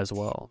appropriate as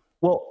well.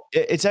 Well,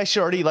 it's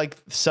actually already like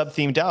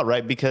sub-themed out,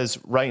 right? Because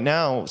right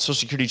now, Social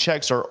Security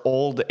checks are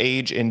old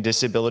age and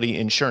disability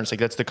insurance. Like,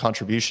 that's the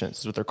contributions,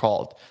 is what they're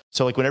called.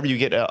 So like whenever you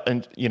get a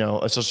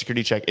Social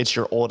Security check, it's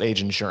your old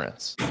age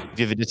insurance. If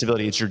you have a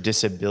disability, it's your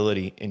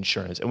disability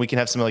insurance. And we can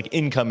have something like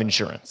income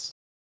insurance,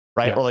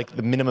 right? Yeah. Or like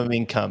the minimum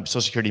income,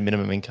 Social Security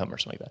minimum income or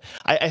something like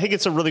that. I think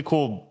it's a really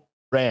cool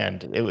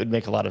brand. It would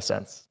make a lot of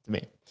sense to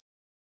me.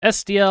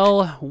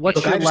 SDL,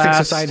 what's your last? I just think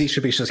society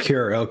should be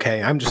secure.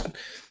 Okay, I'm one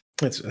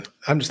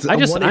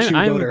issue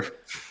voter.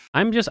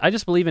 I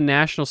just believe in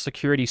national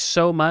security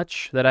so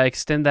much that I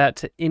extend that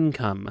to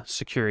income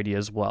security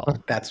as well.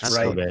 That's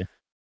right. Okay.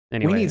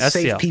 Anyway, we need SDL.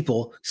 safe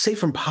people, safe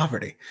from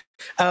poverty.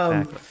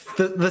 Exactly.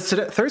 The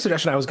third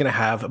suggestion I was going to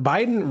have,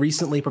 Biden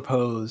recently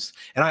proposed,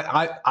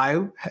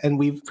 and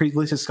we've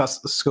previously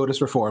discussed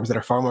SCOTUS reforms that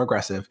are far more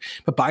aggressive,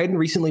 but Biden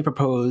recently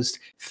proposed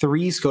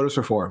 3 SCOTUS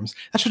reforms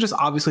that should just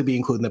obviously be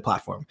included in the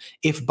platform.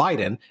 If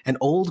Biden, an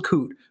old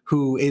coot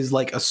who is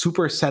like a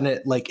super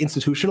Senate like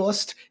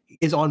institutionalist,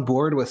 is on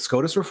board with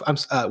SCOTUS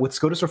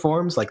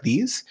reforms like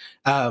these,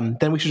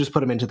 then we should just put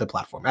them into the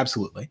platform.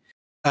 Absolutely.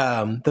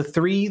 The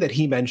three that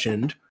he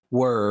mentioned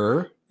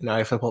were, now I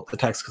have to pull up the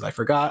text because I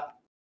forgot.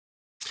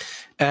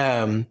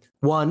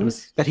 One,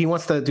 that he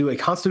wants to do a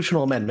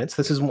constitutional amendment.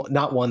 This is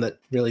not one that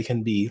really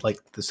can be like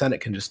the Senate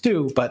can just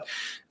do, but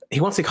he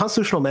wants a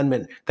constitutional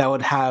amendment that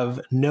would have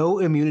no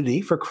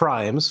immunity for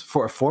crimes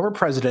for a former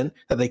president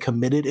that they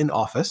committed in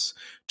office.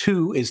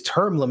 2 is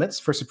term limits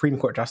for Supreme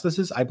Court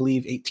justices, I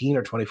believe 18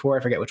 or 24, I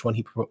forget which one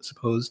he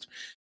proposed.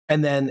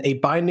 And then a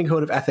binding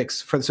code of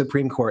ethics for the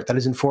Supreme Court that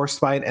is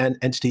enforced by an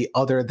entity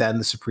other than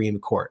the Supreme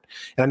Court.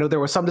 And I know there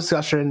was some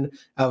discussion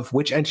of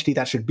which entity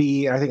that should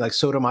be. And I think like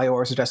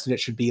Sotomayor suggested it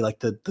should be like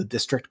the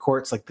district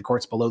courts, like the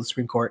courts below the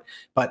Supreme Court.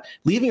 But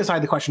leaving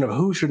aside the question of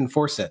who should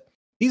enforce it,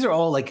 these are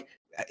all, like,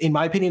 in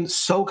my opinion,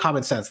 so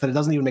common sense that it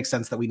doesn't even make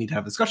sense that we need to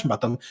have a discussion about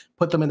them.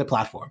 Put them in the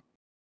platform.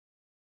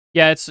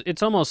 Yeah,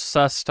 it's almost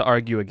sus to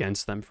argue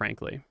against them,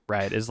 frankly,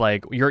 right? Is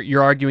like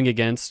you're arguing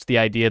against the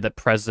idea that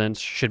presidents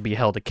should be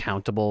held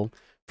accountable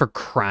for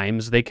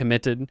crimes they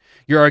committed.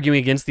 You're arguing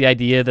against the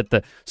idea that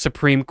the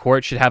Supreme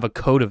Court should have a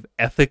code of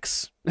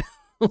ethics.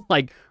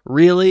 Like,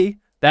 really?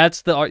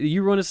 That's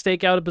you want to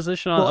stake out a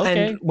position on? Well,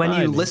 okay, and when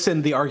you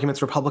listen, the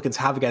arguments Republicans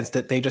have against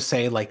it, they just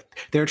say like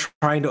they're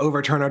trying to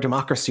overturn our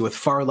democracy with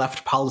far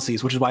left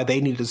policies, which is why they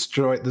need to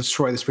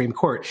destroy the Supreme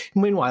Court.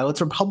 Meanwhile,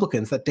 it's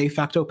Republicans that de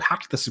facto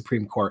packed the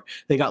Supreme Court.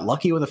 They got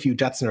lucky with a few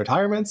deaths and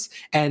retirements,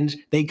 and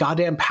they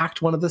goddamn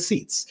packed one of the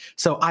seats.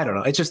 So I don't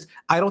know. It's just,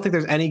 I don't think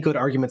there's any good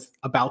arguments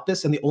about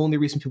this, and the only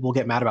reason people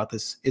get mad about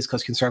this is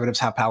because conservatives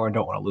have power and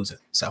don't want to lose it.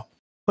 So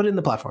put it in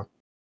the platform.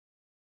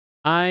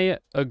 I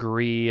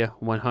agree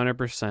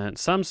 100%.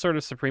 Some sort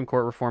of Supreme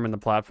Court reform in the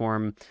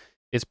platform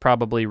is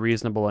probably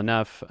reasonable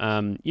enough.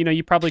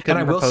 You probably could. And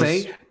I will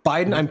say,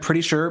 Biden, I'm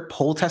pretty sure,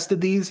 poll tested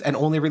these and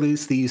only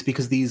released these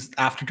because these,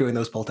 after doing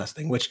those poll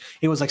testing, which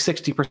it was like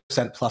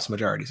 60% plus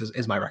majorities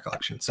is my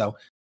recollection. So,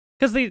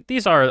 because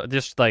these are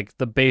just like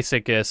the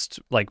basicest,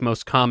 like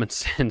most common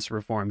sense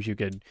reforms you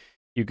could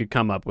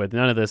come up with.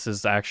 None of this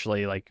is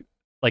actually like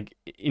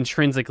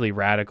intrinsically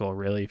radical,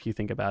 really, if you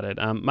think about it.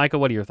 Micah,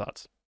 what are your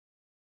thoughts?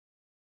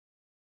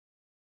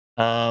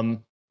 I don't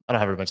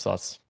have very much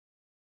thoughts.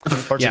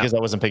 Partially because I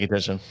wasn't paying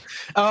attention.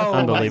 Oh,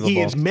 unbelievable!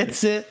 He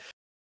admits it.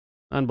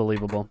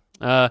 Unbelievable.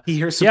 He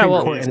hears Supreme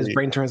Court and his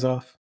brain turns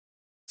off.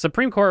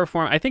 Supreme Court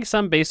reform. I think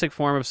some basic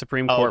form of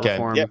Supreme Court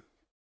reform. Yeah.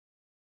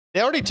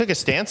 They already took a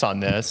stance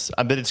on this,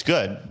 but it's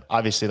good.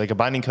 Obviously, like a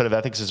binding code of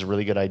ethics is a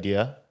really good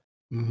idea.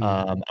 Mm-hmm.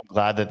 I'm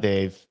glad that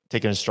they've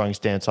taken a strong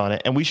stance on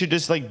it, and we should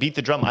just like beat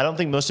the drum. I don't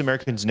think most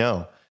Americans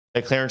know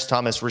that Clarence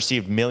Thomas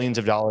received millions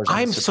of dollars.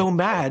 I'm so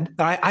mad.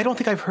 I don't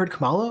think I've heard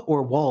Kamala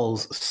or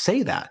Walz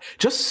say that.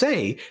 Just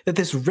say that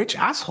this rich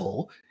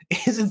asshole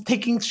is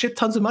taking shit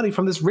tons of money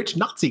from this rich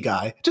Nazi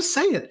guy. Just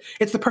say it.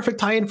 It's the perfect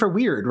tie-in for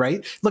weird,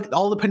 right? Look at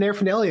all the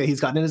paraphernalia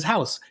he's gotten in his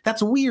house.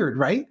 That's weird,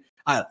 right?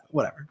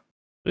 Whatever.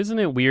 Isn't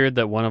it weird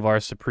that one of our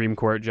Supreme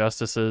Court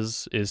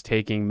justices is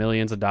taking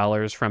millions of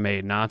dollars from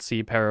a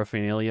Nazi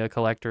paraphernalia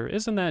collector?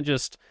 Isn't that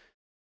just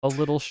a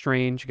little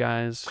strange,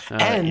 guys?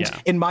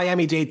 In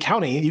Miami-Dade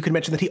County, you can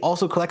mention that he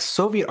also collects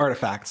Soviet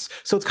artifacts.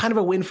 So it's kind of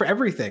a win for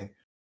everything.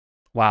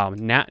 Wow.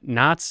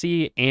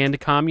 Nazi and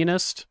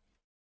communist,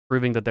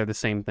 proving that they're the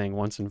same thing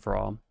once and for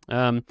all.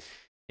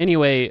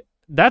 Anyway,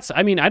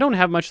 I don't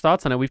have much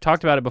thoughts on it. We've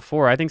talked about it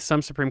before. I think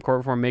some Supreme Court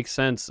reform makes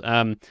sense.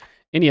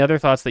 Any other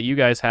thoughts that you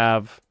guys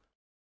have?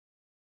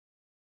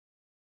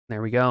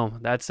 There we go.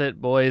 That's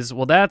it, boys.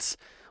 Well, that's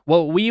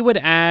what we would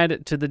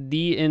add to the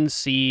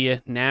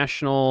DNC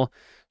national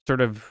sort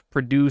of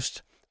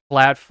produced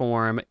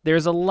platform.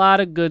 There's a lot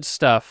of good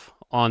stuff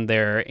on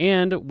there,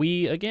 and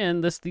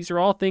these are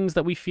all things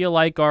that we feel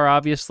like are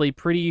obviously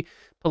pretty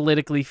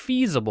politically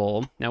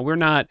feasible. Now, we're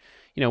not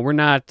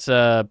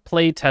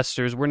play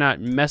testers, we're not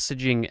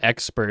messaging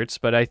experts,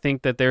 but I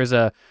think that there's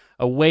a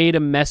way to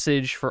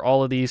message for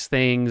all of these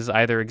things,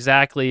 either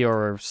exactly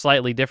or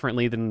slightly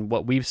differently than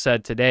what we've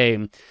said today,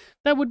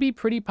 that would be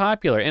pretty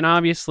popular. And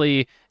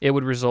obviously, it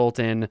would result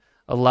in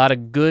a lot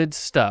of good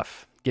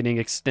stuff getting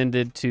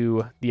extended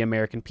to the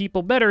American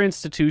people, better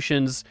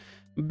institutions,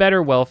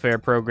 better welfare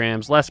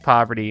programs, less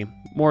poverty,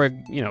 more,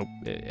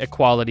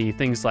 equality,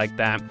 things like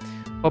that.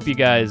 Hope you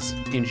guys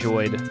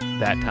enjoyed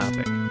that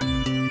topic.